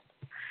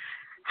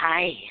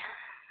 Hi.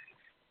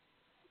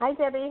 Hi,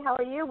 Debbie. How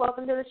are you?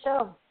 Welcome to the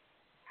show.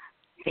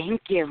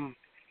 Thank you.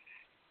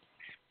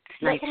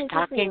 It's nice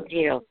talking to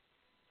you.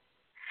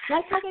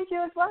 Nice talking to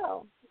you as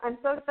well. I'm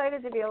so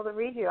excited to be able to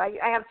read you. I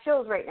have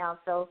chills right now,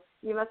 so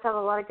you must have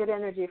a lot of good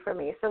energy for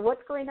me. So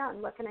what's going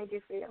on? What can I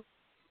do for you?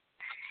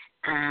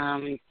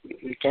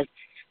 Just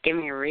give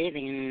me a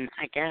reading,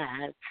 I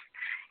guess.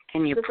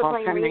 Can you Just pull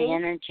from reading? the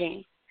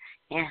energy?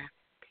 Yeah.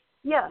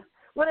 Yeah.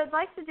 What I'd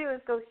like to do is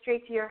go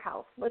straight to your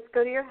house. Let's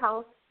go to your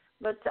house.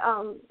 But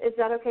is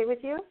that okay with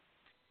you?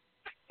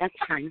 That's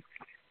fine.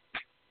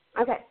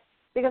 Okay.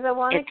 Because I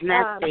want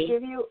to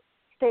give you.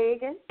 Say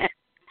again.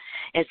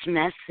 It's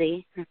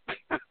messy.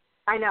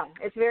 I know.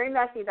 It's very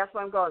messy. That's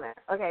why I'm going there.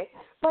 Okay.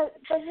 But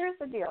here's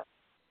the deal.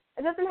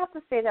 It doesn't have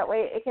to stay that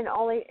way.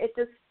 It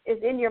just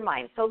is in your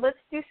mind. So let's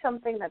do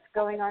something that's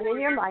going on in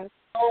your mind.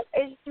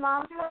 Is your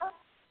mom dead?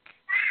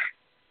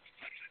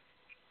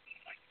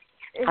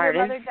 Is Pardon?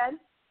 your mother dead?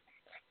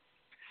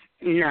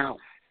 No.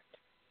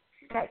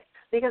 Okay.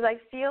 Because I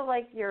feel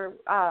like your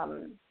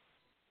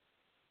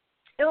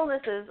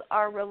illnesses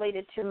are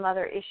related to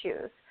mother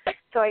issues.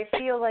 So I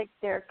feel like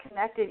they're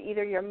connected.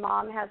 Either your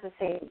mom has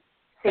the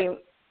same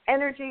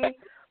energy,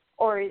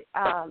 or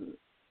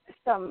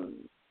some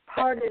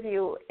part of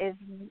you is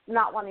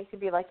not wanting to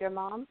be like your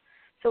mom.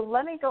 So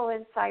let me go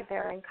inside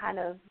there and kind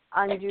of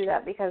undo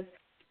that, because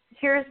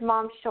here's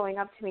mom showing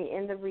up to me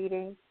in the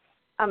reading.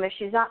 If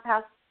she's not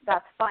past,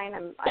 that's fine.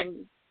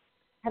 I'm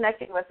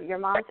connecting with your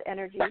mom's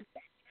energy.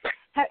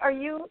 Are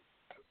you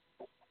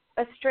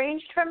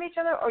estranged from each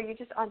other, or are you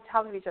just on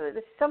top of each other?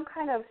 There's some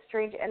kind of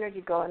strange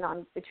energy going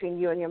on between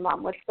you and your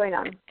mom. What's going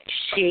on?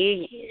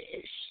 She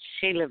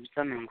lives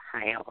in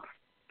Ohio.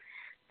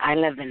 I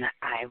live in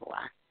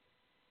Iowa.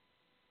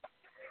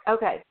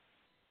 Okay,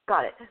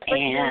 got it. But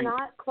you're And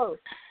not close.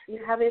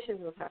 You have issues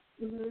with her.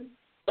 Mm-hmm.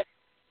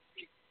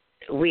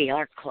 We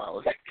are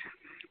close.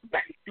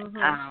 But,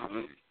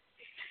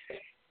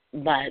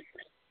 but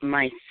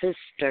my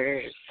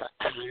sisters,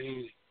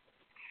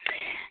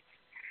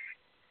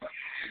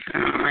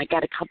 I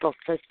got a couple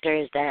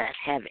sisters that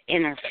have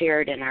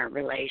interfered in our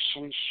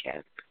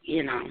relationship,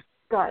 you know.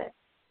 Got it.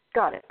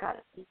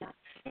 Yeah.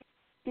 I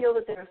feel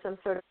that there's some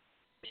sort of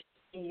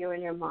between you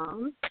and your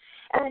mom.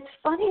 And it's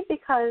funny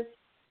because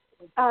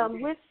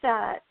with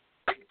that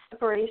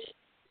separation,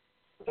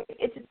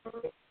 it's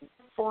a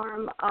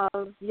form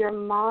of your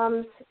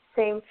mom's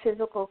same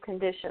physical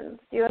conditions.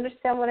 Do you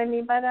understand what I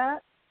mean by that?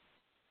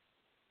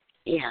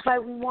 Yeah. By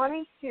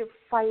wanting to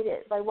fight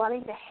it, by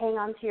wanting to hang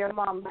on to your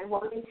mom, by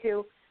wanting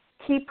to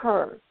keep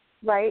her,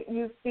 right?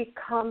 You've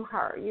become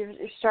her. You're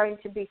starting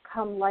to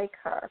become like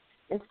her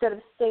instead of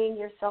staying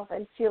yourself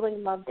and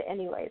feeling loved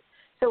anyways.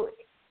 So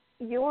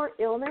your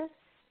illness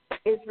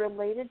is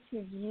related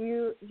to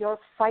you, your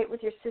fight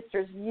with your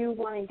sisters, you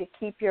wanting to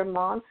keep your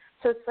mom.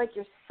 So it's like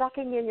you're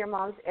sucking in your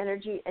mom's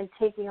energy and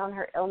taking on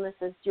her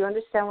illnesses. Do you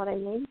understand what I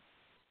mean?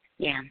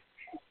 Yeah.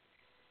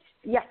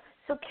 Yes.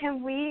 So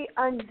can we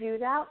undo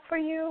that for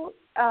you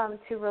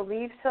to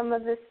relieve some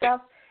of this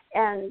stuff?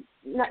 And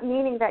not,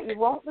 meaning that you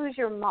won't lose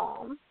your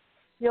mom.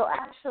 You'll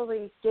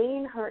actually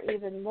gain her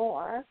even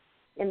more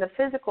in the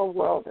physical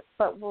world,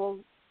 but we'll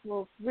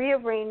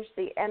rearrange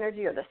the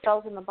energy or the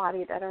cells in the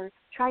body that are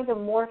trying to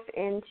morph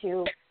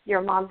into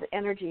your mom's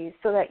energy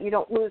so that you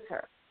don't lose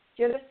her.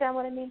 Do you understand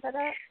what I mean by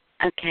that?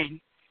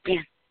 Okay.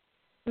 Yeah.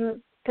 Because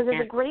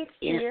there's a great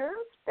fear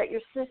that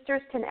your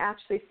sisters can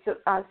actually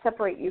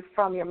separate you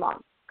from your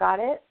mom. Got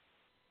it?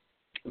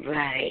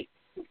 Right.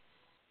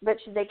 But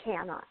they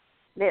cannot.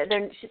 They're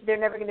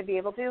never going to be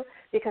able to,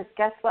 because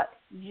guess what?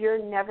 You're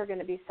never going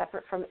to be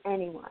separate from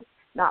anyone.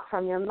 Not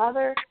from your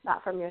mother,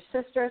 not from your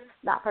sisters,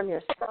 not from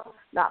yourself,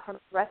 not from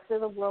the rest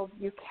of the world.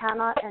 You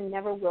cannot and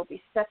never will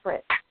be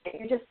separate.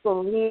 You just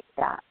believe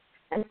that.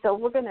 And so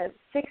we're going to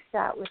fix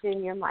that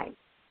within your mind.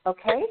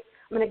 Okay?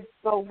 I'm going to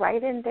go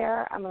right in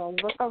there. I'm going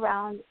to look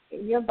around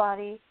in your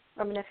body.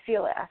 I'm going to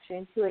feel it,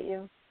 actually, intuit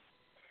you.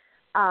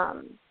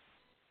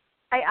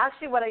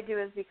 What I do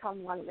is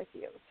become one with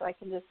you. So I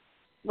can just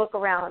look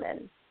around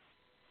and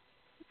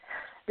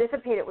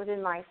dissipate it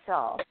within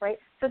myself, right?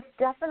 So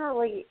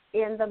definitely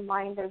in the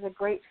mind there's a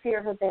great fear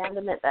of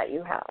abandonment that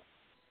you have,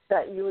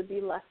 that you would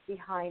be left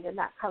behind, and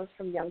that comes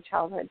from young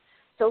childhood.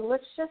 So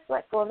let's just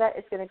let go of that.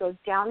 It's going to go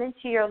down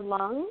into your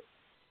lungs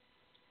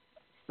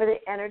where the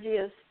energy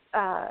is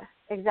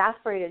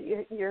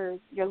exasperated. Your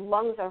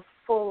lungs are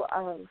full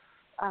of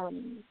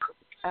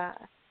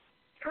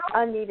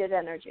unneeded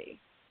energy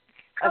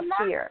of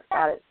fear.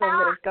 Got it. So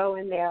I'm going to go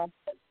in there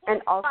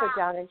and also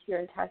down into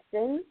your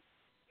intestines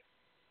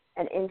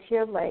and into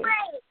your legs.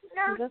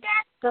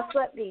 Just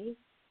let me.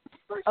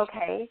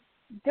 Okay.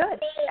 Good.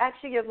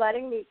 Actually, you're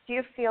letting me. Do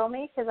you feel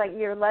me? Because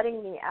you're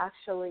letting me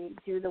actually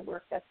do the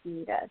work that's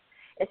needed.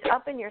 It's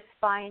up in your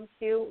spine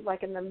too,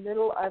 like in the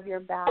middle of your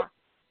back.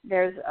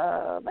 There's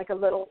like a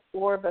little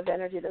orb of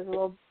energy. There's a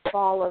little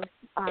ball of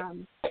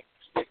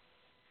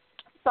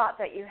thought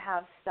that you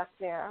have stuck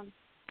there,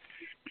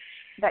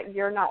 that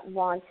you're not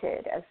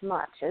wanted as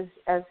much as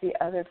the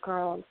other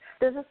girls.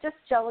 There's just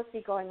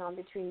jealousy going on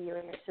between you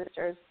and your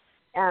sisters,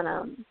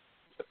 and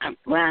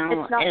well,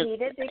 it's not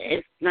needed.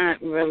 It's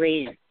not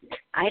really.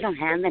 I don't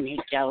have any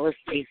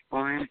jealousy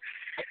for him.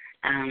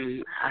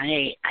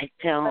 I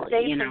feel,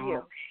 you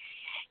know,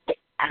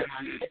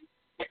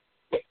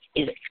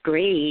 it's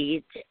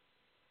greed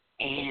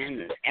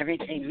and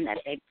everything that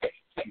they've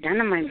done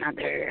to my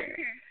mother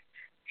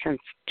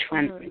since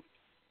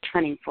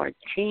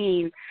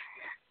 2014.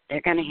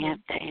 They're going to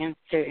have to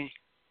answer.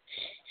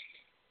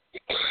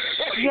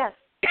 Yes,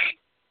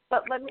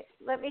 but let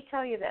me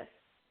tell you this.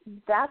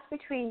 That's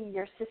between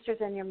your sisters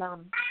and your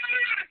mom,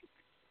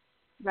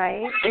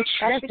 right? And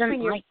she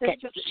doesn't like it.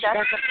 She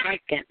doesn't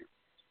like it.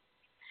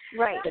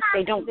 Right. But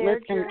they don't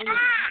listen.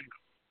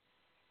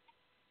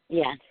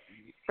 Yes.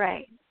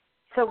 Right.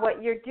 So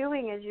what you're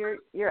doing is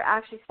you're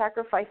actually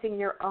sacrificing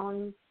your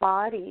own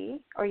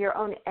body or your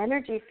own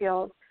energy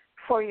field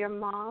for your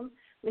mom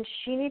when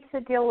she needs to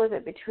deal with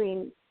it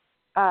between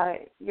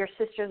your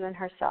sisters and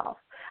herself.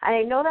 And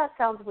I know that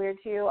sounds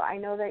weird to you. I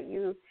know that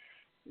you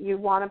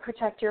want to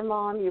protect your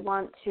mom, you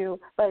want to,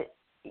 but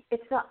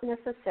it's not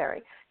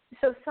necessary.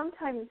 So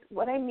sometimes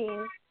what I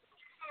mean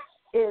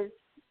is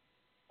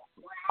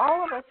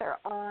all of us are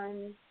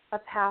on a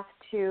path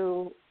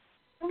to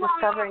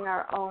discovering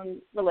our own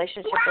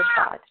relationship with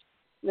God,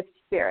 with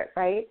Spirit,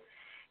 right?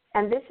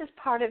 And this is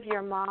part of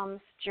your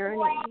mom's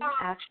journey,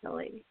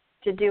 actually,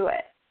 to do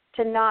it,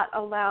 to not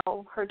allow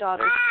her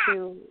daughters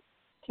to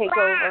take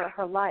over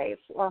her life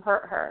or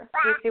hurt her.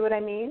 Do you see what I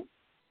mean?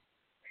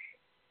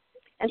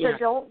 And so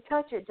don't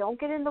touch it. Don't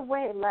get in the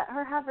way. Let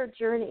her have her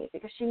journey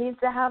because she needs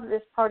to have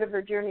this part of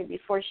her journey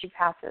before she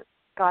passes.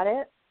 Got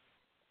it?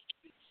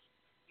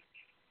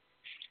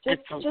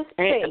 Just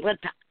say.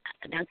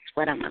 That's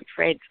what I'm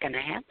afraid is going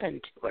to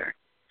happen to her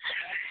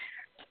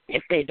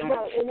if they don't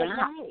stop.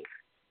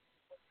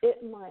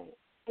 It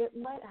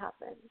might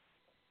happen.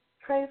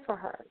 Pray for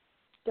her.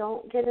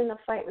 Don't get in a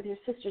fight with your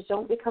sisters.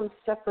 Don't become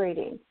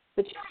separating.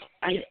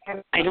 I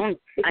don't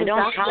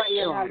talk to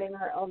them. Having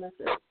her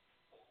illnesses.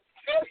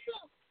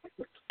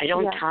 I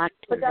don't talk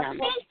to them.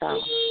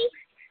 So.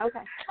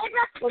 Okay.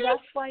 Well,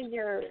 that's why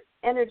your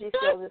energy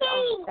field is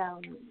off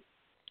down.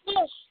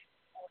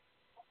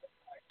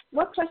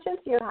 What questions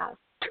do you have?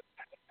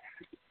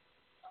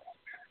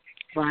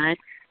 What?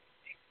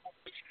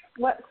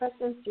 What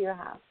questions do you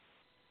have?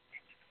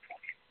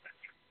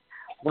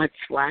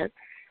 What's what?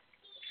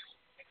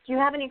 Do you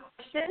have any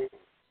questions?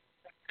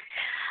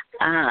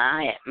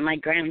 My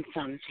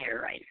grandson's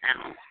here right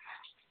now.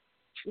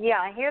 Yeah,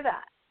 I hear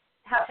that.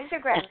 How is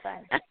your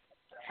grandson?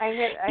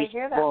 I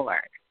hear that.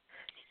 4.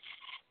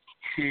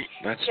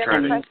 Let's do you try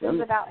have any to.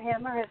 questions about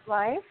him or his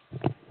life?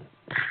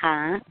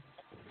 Huh?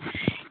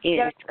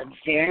 He's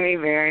very,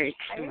 very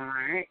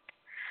smart.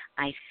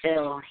 I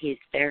feel he's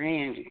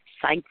very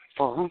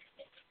insightful.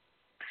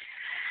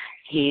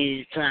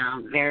 He's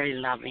very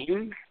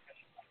loving.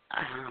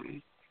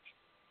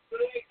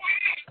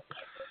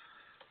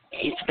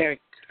 He's very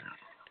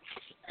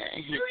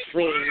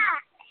sweet.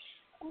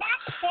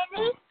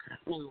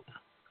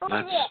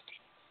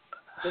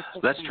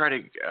 Let's try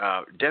to,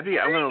 Debbie,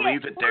 I'm going to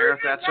leave it there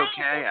if that's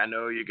okay. I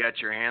know you got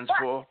your hands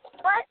full.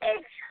 What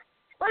is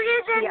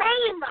the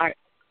name?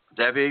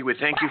 Debbie, we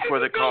thank you for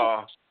the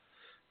call.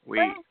 We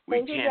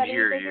Thank you, can't Debbie.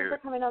 hear Thank you. you for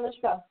coming on the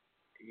show.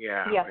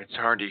 Yeah, it's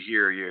hard to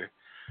hear you,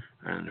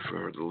 and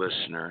for the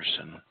listeners,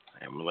 and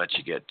we'll let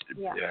you get.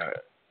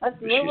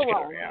 Let's move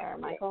along there,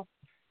 Michael.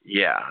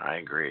 Yeah, I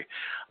agree.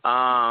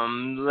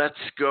 Let's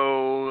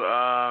go.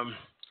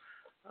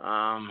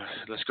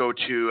 Let's go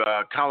to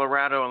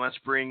Colorado, and let's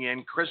bring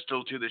in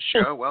Crystal to the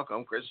show.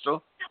 Welcome,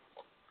 Crystal.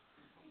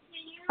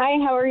 Hi,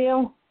 how are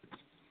you?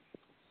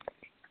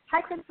 Hi,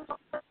 Crystal.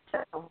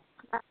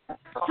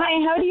 Hi,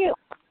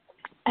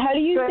 how do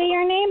you say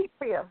your name?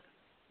 For you,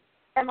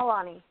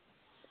 EMALANI.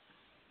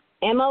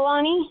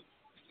 EMALANI?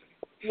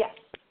 Yes.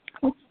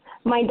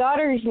 My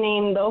daughter's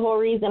name, the whole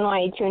reason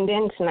why I tuned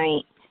in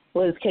tonight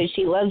was because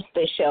she loves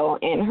the show,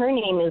 and her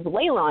name is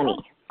Leilani.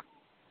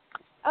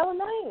 Oh,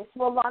 nice.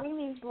 Well, Lani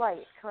means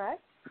light,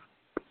 correct?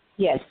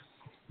 Yes.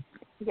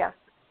 Yes.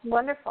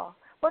 Wonderful.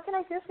 What can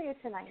I do for you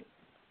tonight?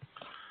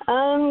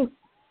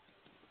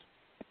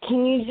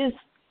 Can you just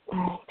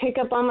pick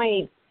up on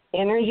my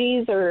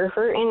energies or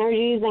her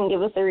energies and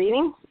give us a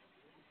reading?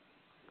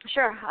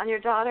 Sure, on your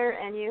daughter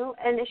and you.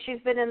 And she's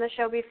been in the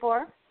show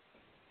before?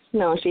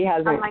 No, she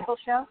hasn't. On Michael's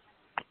show?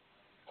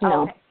 No.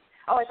 Oh, okay.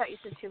 Oh, I thought you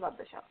said she loved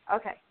the show.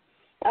 Okay.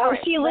 Oh, right,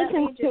 she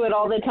listens to it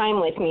all the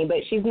time with me, but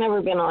she's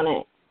never been on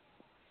it.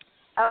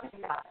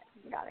 Okay, got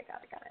it.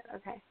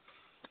 Okay.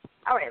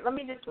 All right, let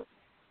me just...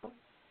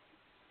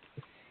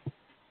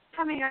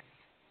 Coming up...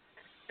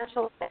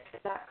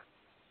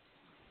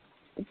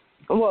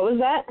 What was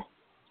that?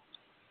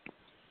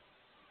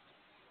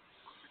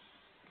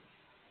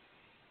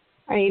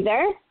 Are you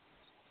there?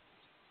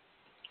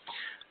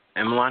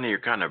 Emalani, you're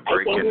kind of I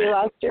breaking think we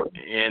lost you.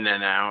 in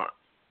and out.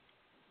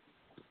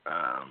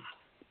 Let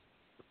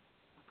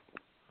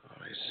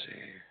me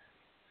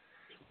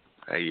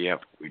see.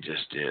 Yep, we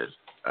just did.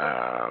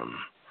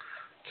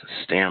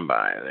 Stand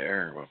by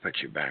there. We'll put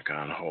you back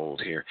on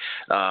hold here.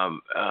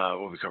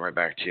 We'll come right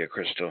back to you,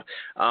 Crystal.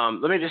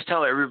 Let me just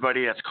tell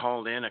everybody that's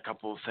called in a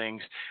couple of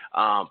things.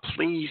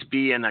 Please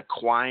be in a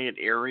quiet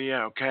area,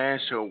 okay?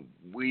 So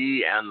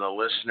we and the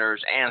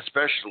listeners, and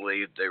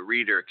especially the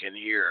reader, can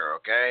hear,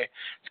 okay?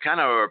 It's kind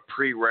of a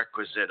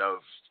prerequisite of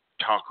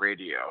talk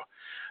radio.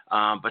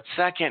 But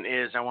second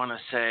is I want to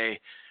say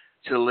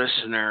to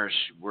listeners,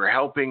 we're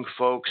helping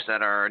folks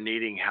that are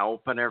needing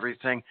help and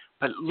everything,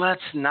 but let's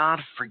not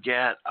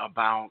forget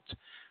about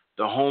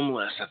the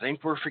homeless. I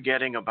think we're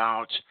forgetting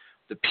about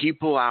the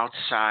people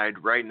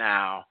outside right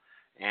now,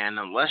 and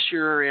unless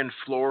you're in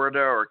Florida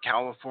or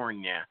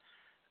California,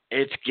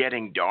 it's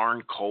getting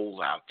darn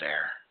cold out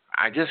there.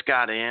 I just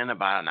got in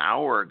about an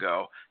hour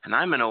ago, and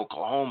I'm in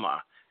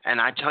Oklahoma, and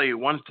I tell you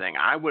one thing,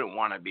 I wouldn't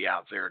want to be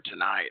out there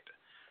tonight.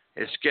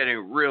 It's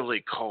getting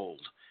really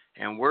cold.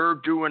 And we're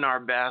doing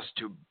our best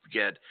to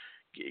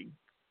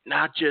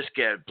not just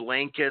get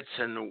blankets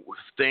and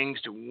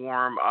things to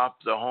warm up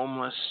the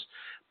homeless,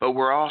 but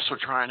we're also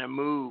trying to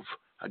move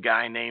a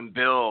guy named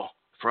Bill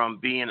from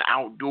being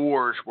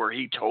outdoors, where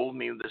he told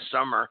me this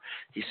summer,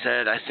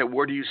 I said,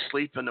 where do you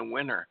sleep in the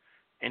winter?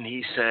 And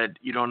he said,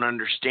 you don't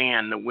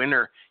understand. The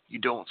winter, you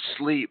don't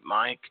sleep,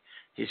 Mike.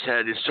 He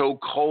said, it's so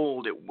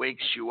cold, it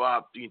wakes you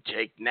up. You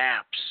take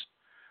naps.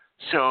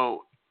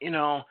 So,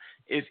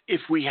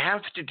 if we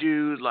have to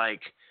do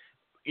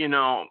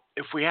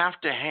if we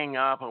have to hang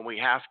up and we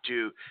have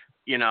to,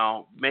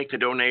 make the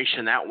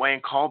donation that way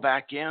and call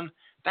back in,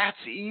 that's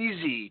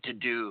easy to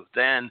do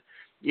then,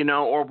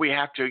 or we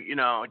have to,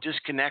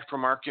 disconnect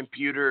from our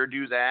computer or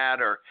do that,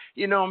 or,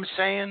 what I'm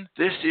saying?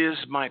 This is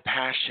my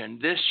passion.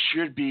 This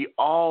should be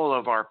all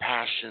of our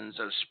passions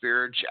of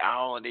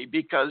spirituality,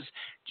 because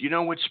do you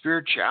know what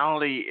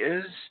spirituality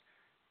is?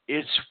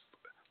 It's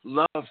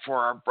love for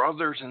our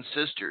brothers and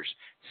sisters.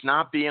 It's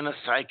not being a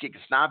psychic.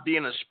 It's not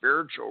being a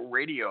spiritual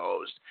radio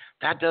host.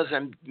 That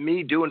doesn't,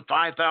 me doing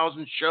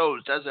 5,000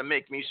 shows doesn't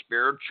make me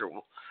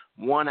spiritual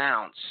 1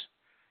 ounce.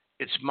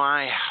 It's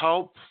my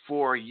help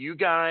for you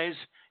guys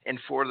and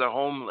for the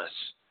homeless.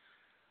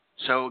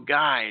 So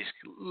guys,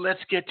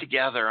 let's get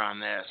together on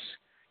this.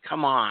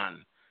 Come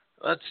on.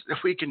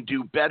 If we can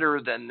do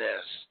better than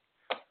this.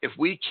 If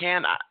we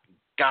can,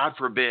 God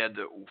forbid,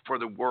 for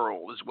the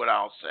world is what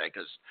I'll say,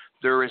 because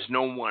there is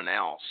no one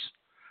else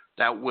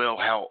that will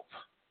help.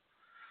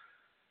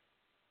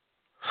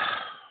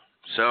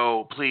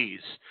 So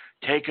please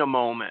take a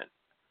moment,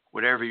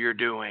 whatever you're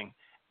doing,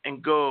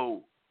 and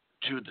go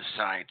to the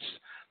sites,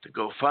 the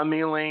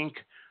GoFundMe link,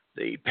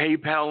 the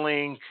PayPal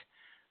link.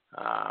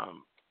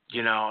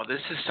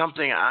 This is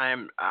something I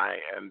am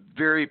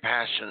very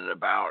passionate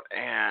about,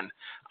 and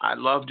I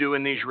love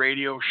doing these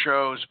radio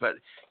shows, but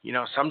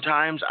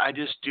sometimes I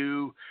just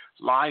do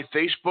live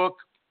Facebook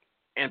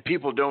and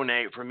people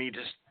donate for me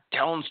just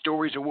telling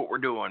stories of what we're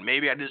doing.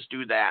 Maybe I just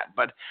do that,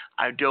 but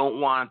I don't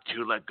want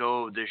to let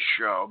go of this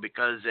show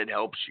because it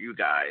helps you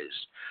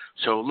guys.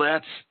 So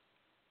let's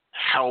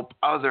help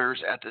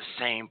others at the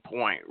same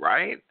point,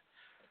 right?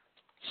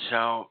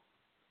 So,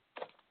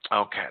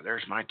 okay,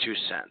 there's my 2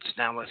 cents.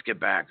 Now let's get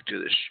back to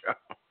the show.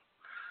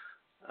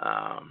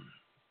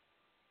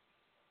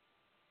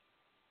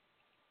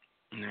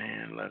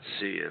 And let's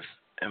see if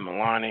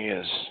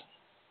Emalani is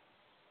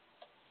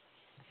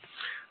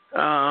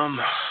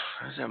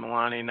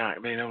Emalani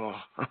not being able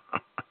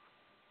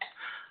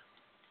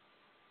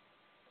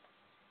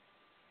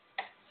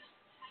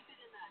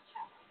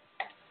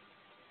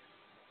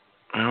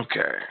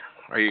Okay.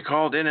 Are you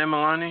called in,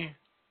 Emalani?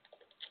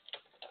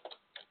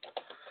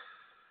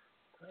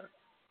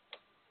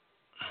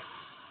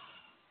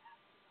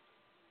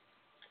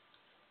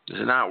 Is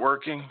it not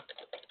working?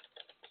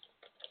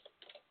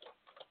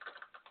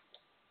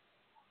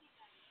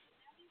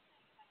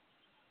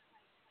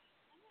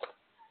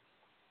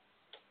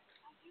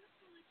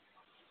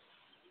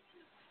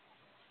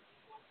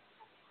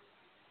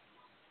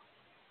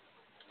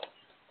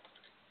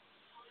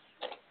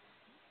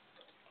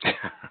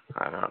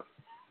 I don't.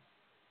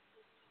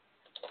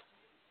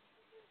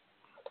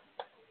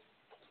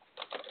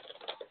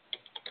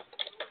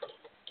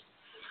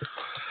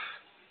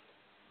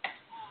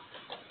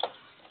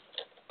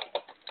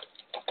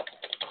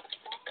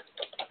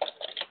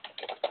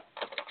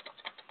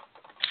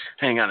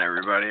 Hang on,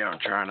 everybody. I'm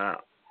trying to.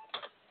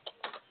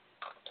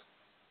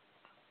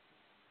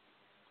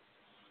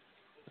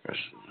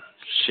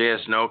 She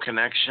has no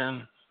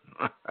connection.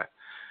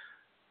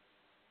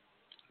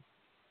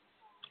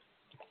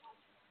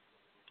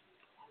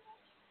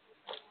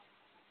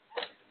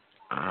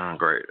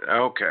 Great.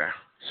 Okay.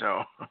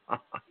 So.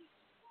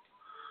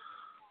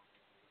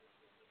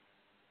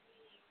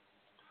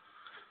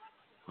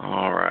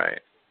 All right.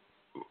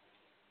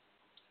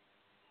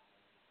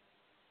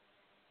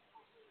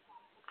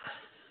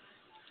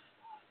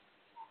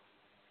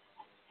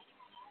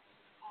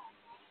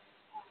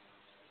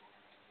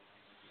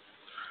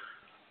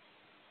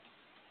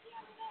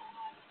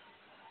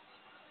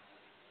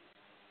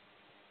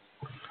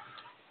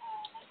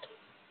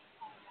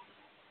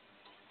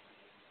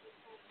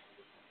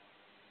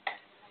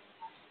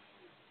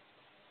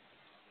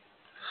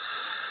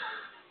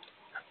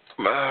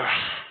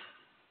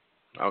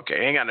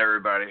 Okay, hang on,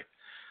 everybody.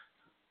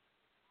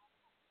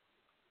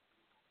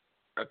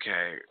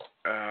 Okay,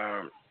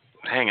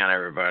 hang on,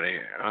 everybody.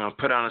 I'm gonna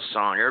put on a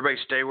song. Everybody,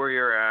 stay where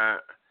you're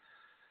at.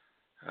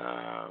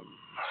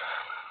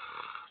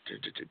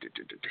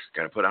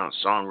 Gotta put on a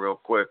song real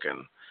quick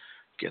and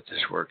get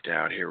this worked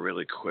out here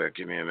really quick.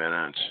 Give me a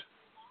minute.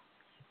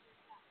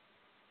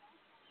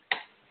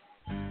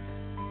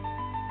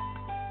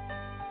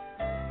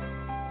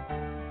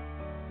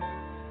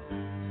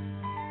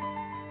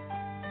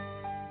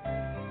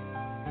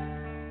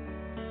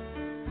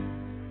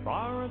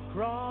 Far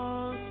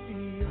across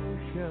the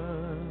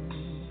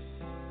ocean,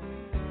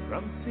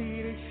 from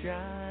sea to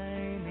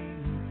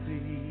shining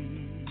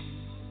sea,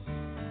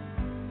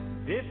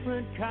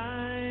 different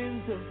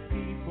kinds of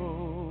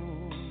people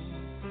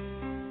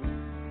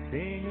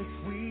sing a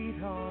sweet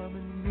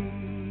harmony.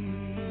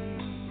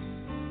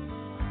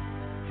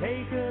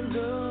 Take a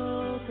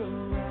look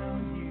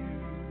around you,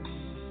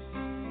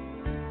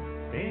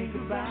 think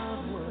about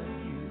what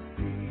you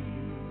see.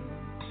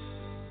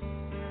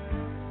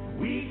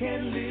 We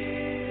can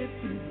live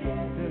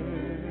together,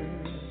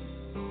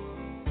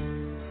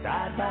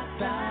 side by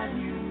side,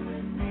 you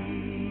and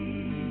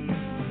me.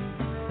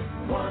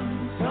 One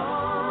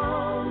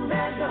song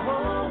that the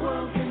whole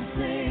world can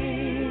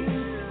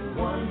sing,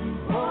 one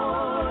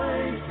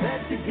voice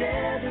that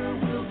together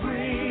will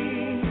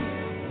bring,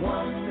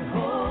 one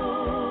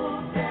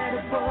hope that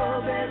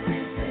above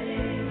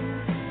everything,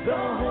 the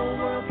whole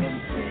world can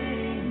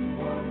sing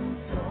one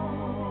song.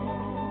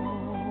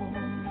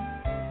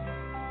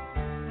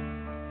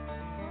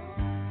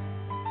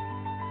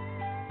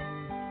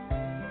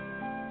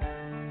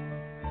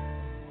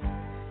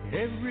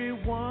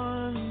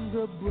 Everyone's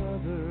a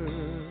brother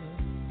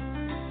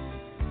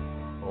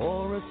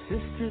or a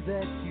sister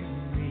that you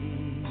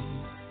meet.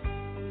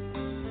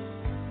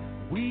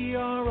 We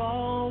are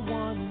all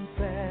one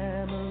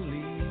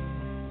family,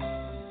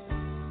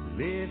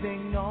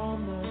 living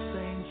on the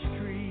same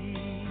street.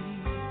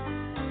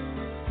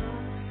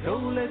 So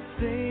let's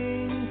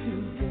sing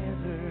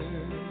together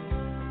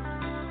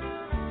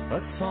a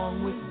song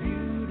with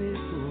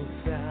beautiful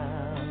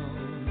sound.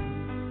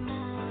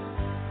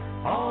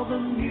 All the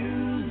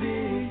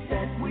music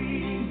that we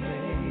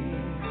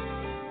make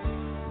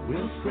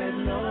will spread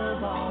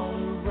love all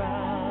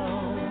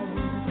around.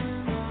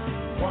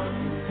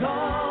 One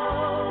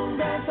song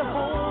that the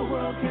whole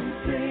world can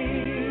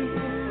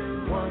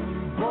sing,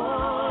 one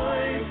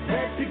voice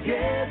that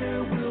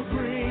together will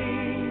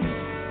bring,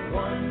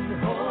 one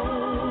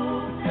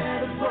hope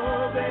that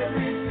above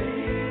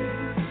everything,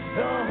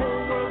 the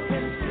whole world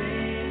can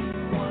sing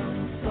one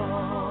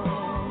song.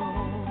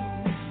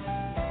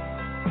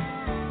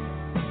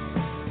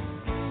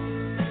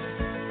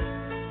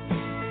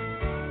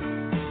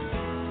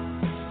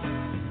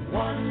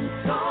 One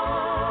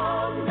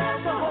song that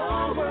the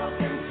whole world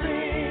can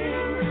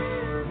sing,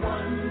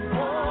 one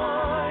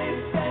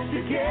voice that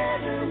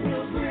together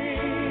will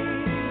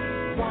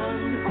bring,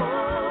 one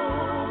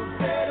hope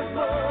that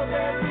above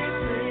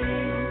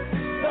everything,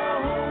 the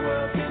whole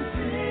world can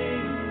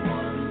sing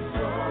one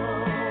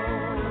song.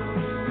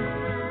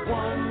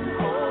 One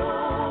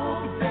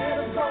hope that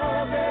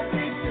above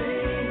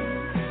everything,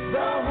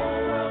 the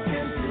whole world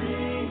can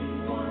sing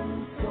one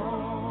song.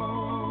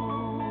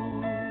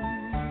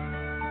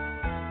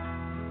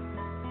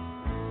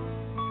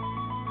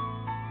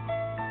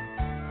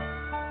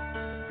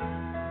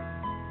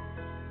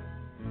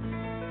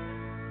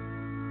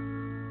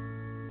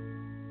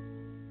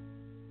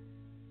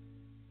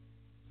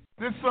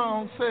 This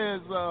song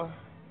says,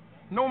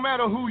 no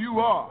matter who you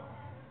are,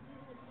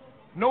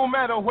 no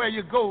matter where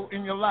you go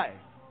in your life,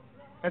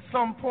 at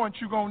some point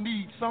you're going to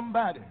need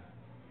somebody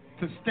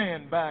to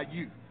stand by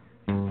you.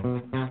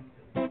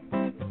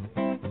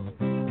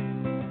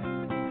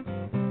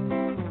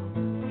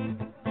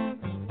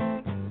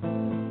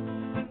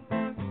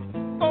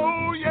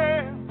 Oh,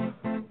 yeah.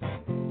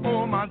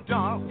 Oh, my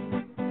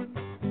darling,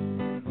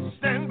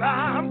 stand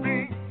by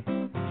me.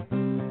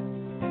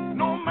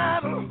 No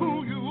matter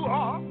who you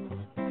are,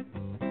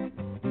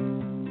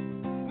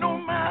 no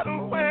matter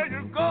where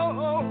you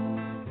go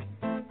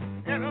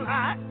in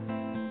life,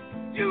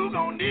 you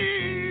gon'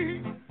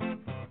 need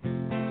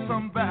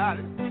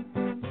somebody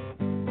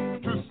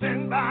to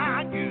stand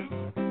by you.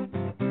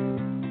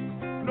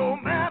 No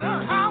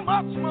matter how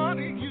much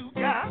money you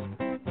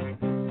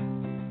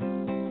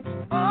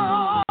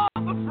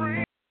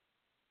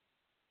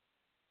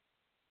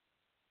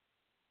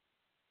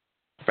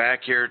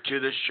back here to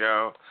the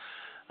show.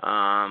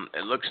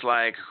 It looks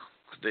like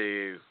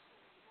the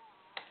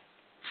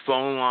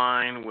phone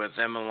line with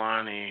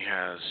EMALANI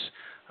has,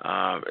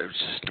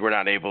 we're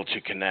not able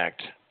to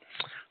connect.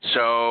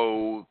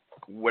 So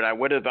what I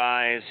would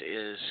advise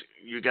is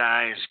you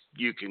guys,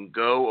 you can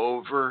go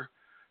over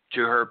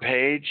to her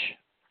page,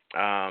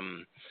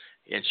 and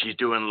she's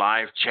doing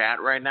live chat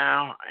right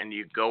now, and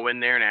you go in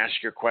there and ask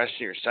your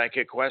question, your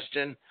psychic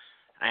question,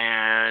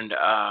 and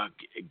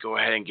go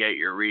ahead and get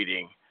your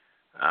reading.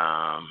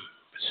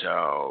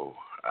 So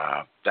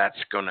that's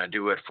going to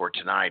do it for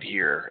tonight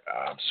here.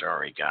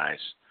 Sorry, guys.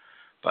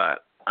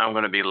 But I'm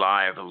going to be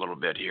live a little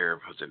bit here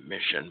with the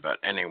mission. But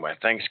anyway,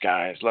 thanks,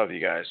 guys. Love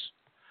you guys.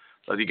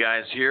 Love you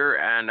guys here.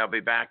 And I'll be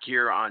back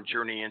here on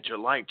Journey into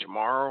Light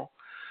tomorrow.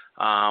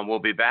 We'll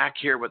be back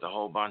here with a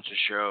whole bunch of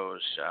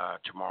shows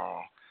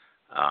tomorrow.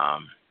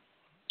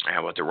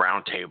 And with the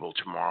round table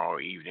tomorrow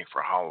evening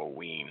for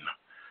Halloween.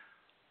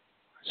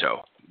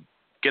 So,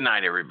 good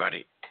night,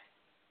 everybody.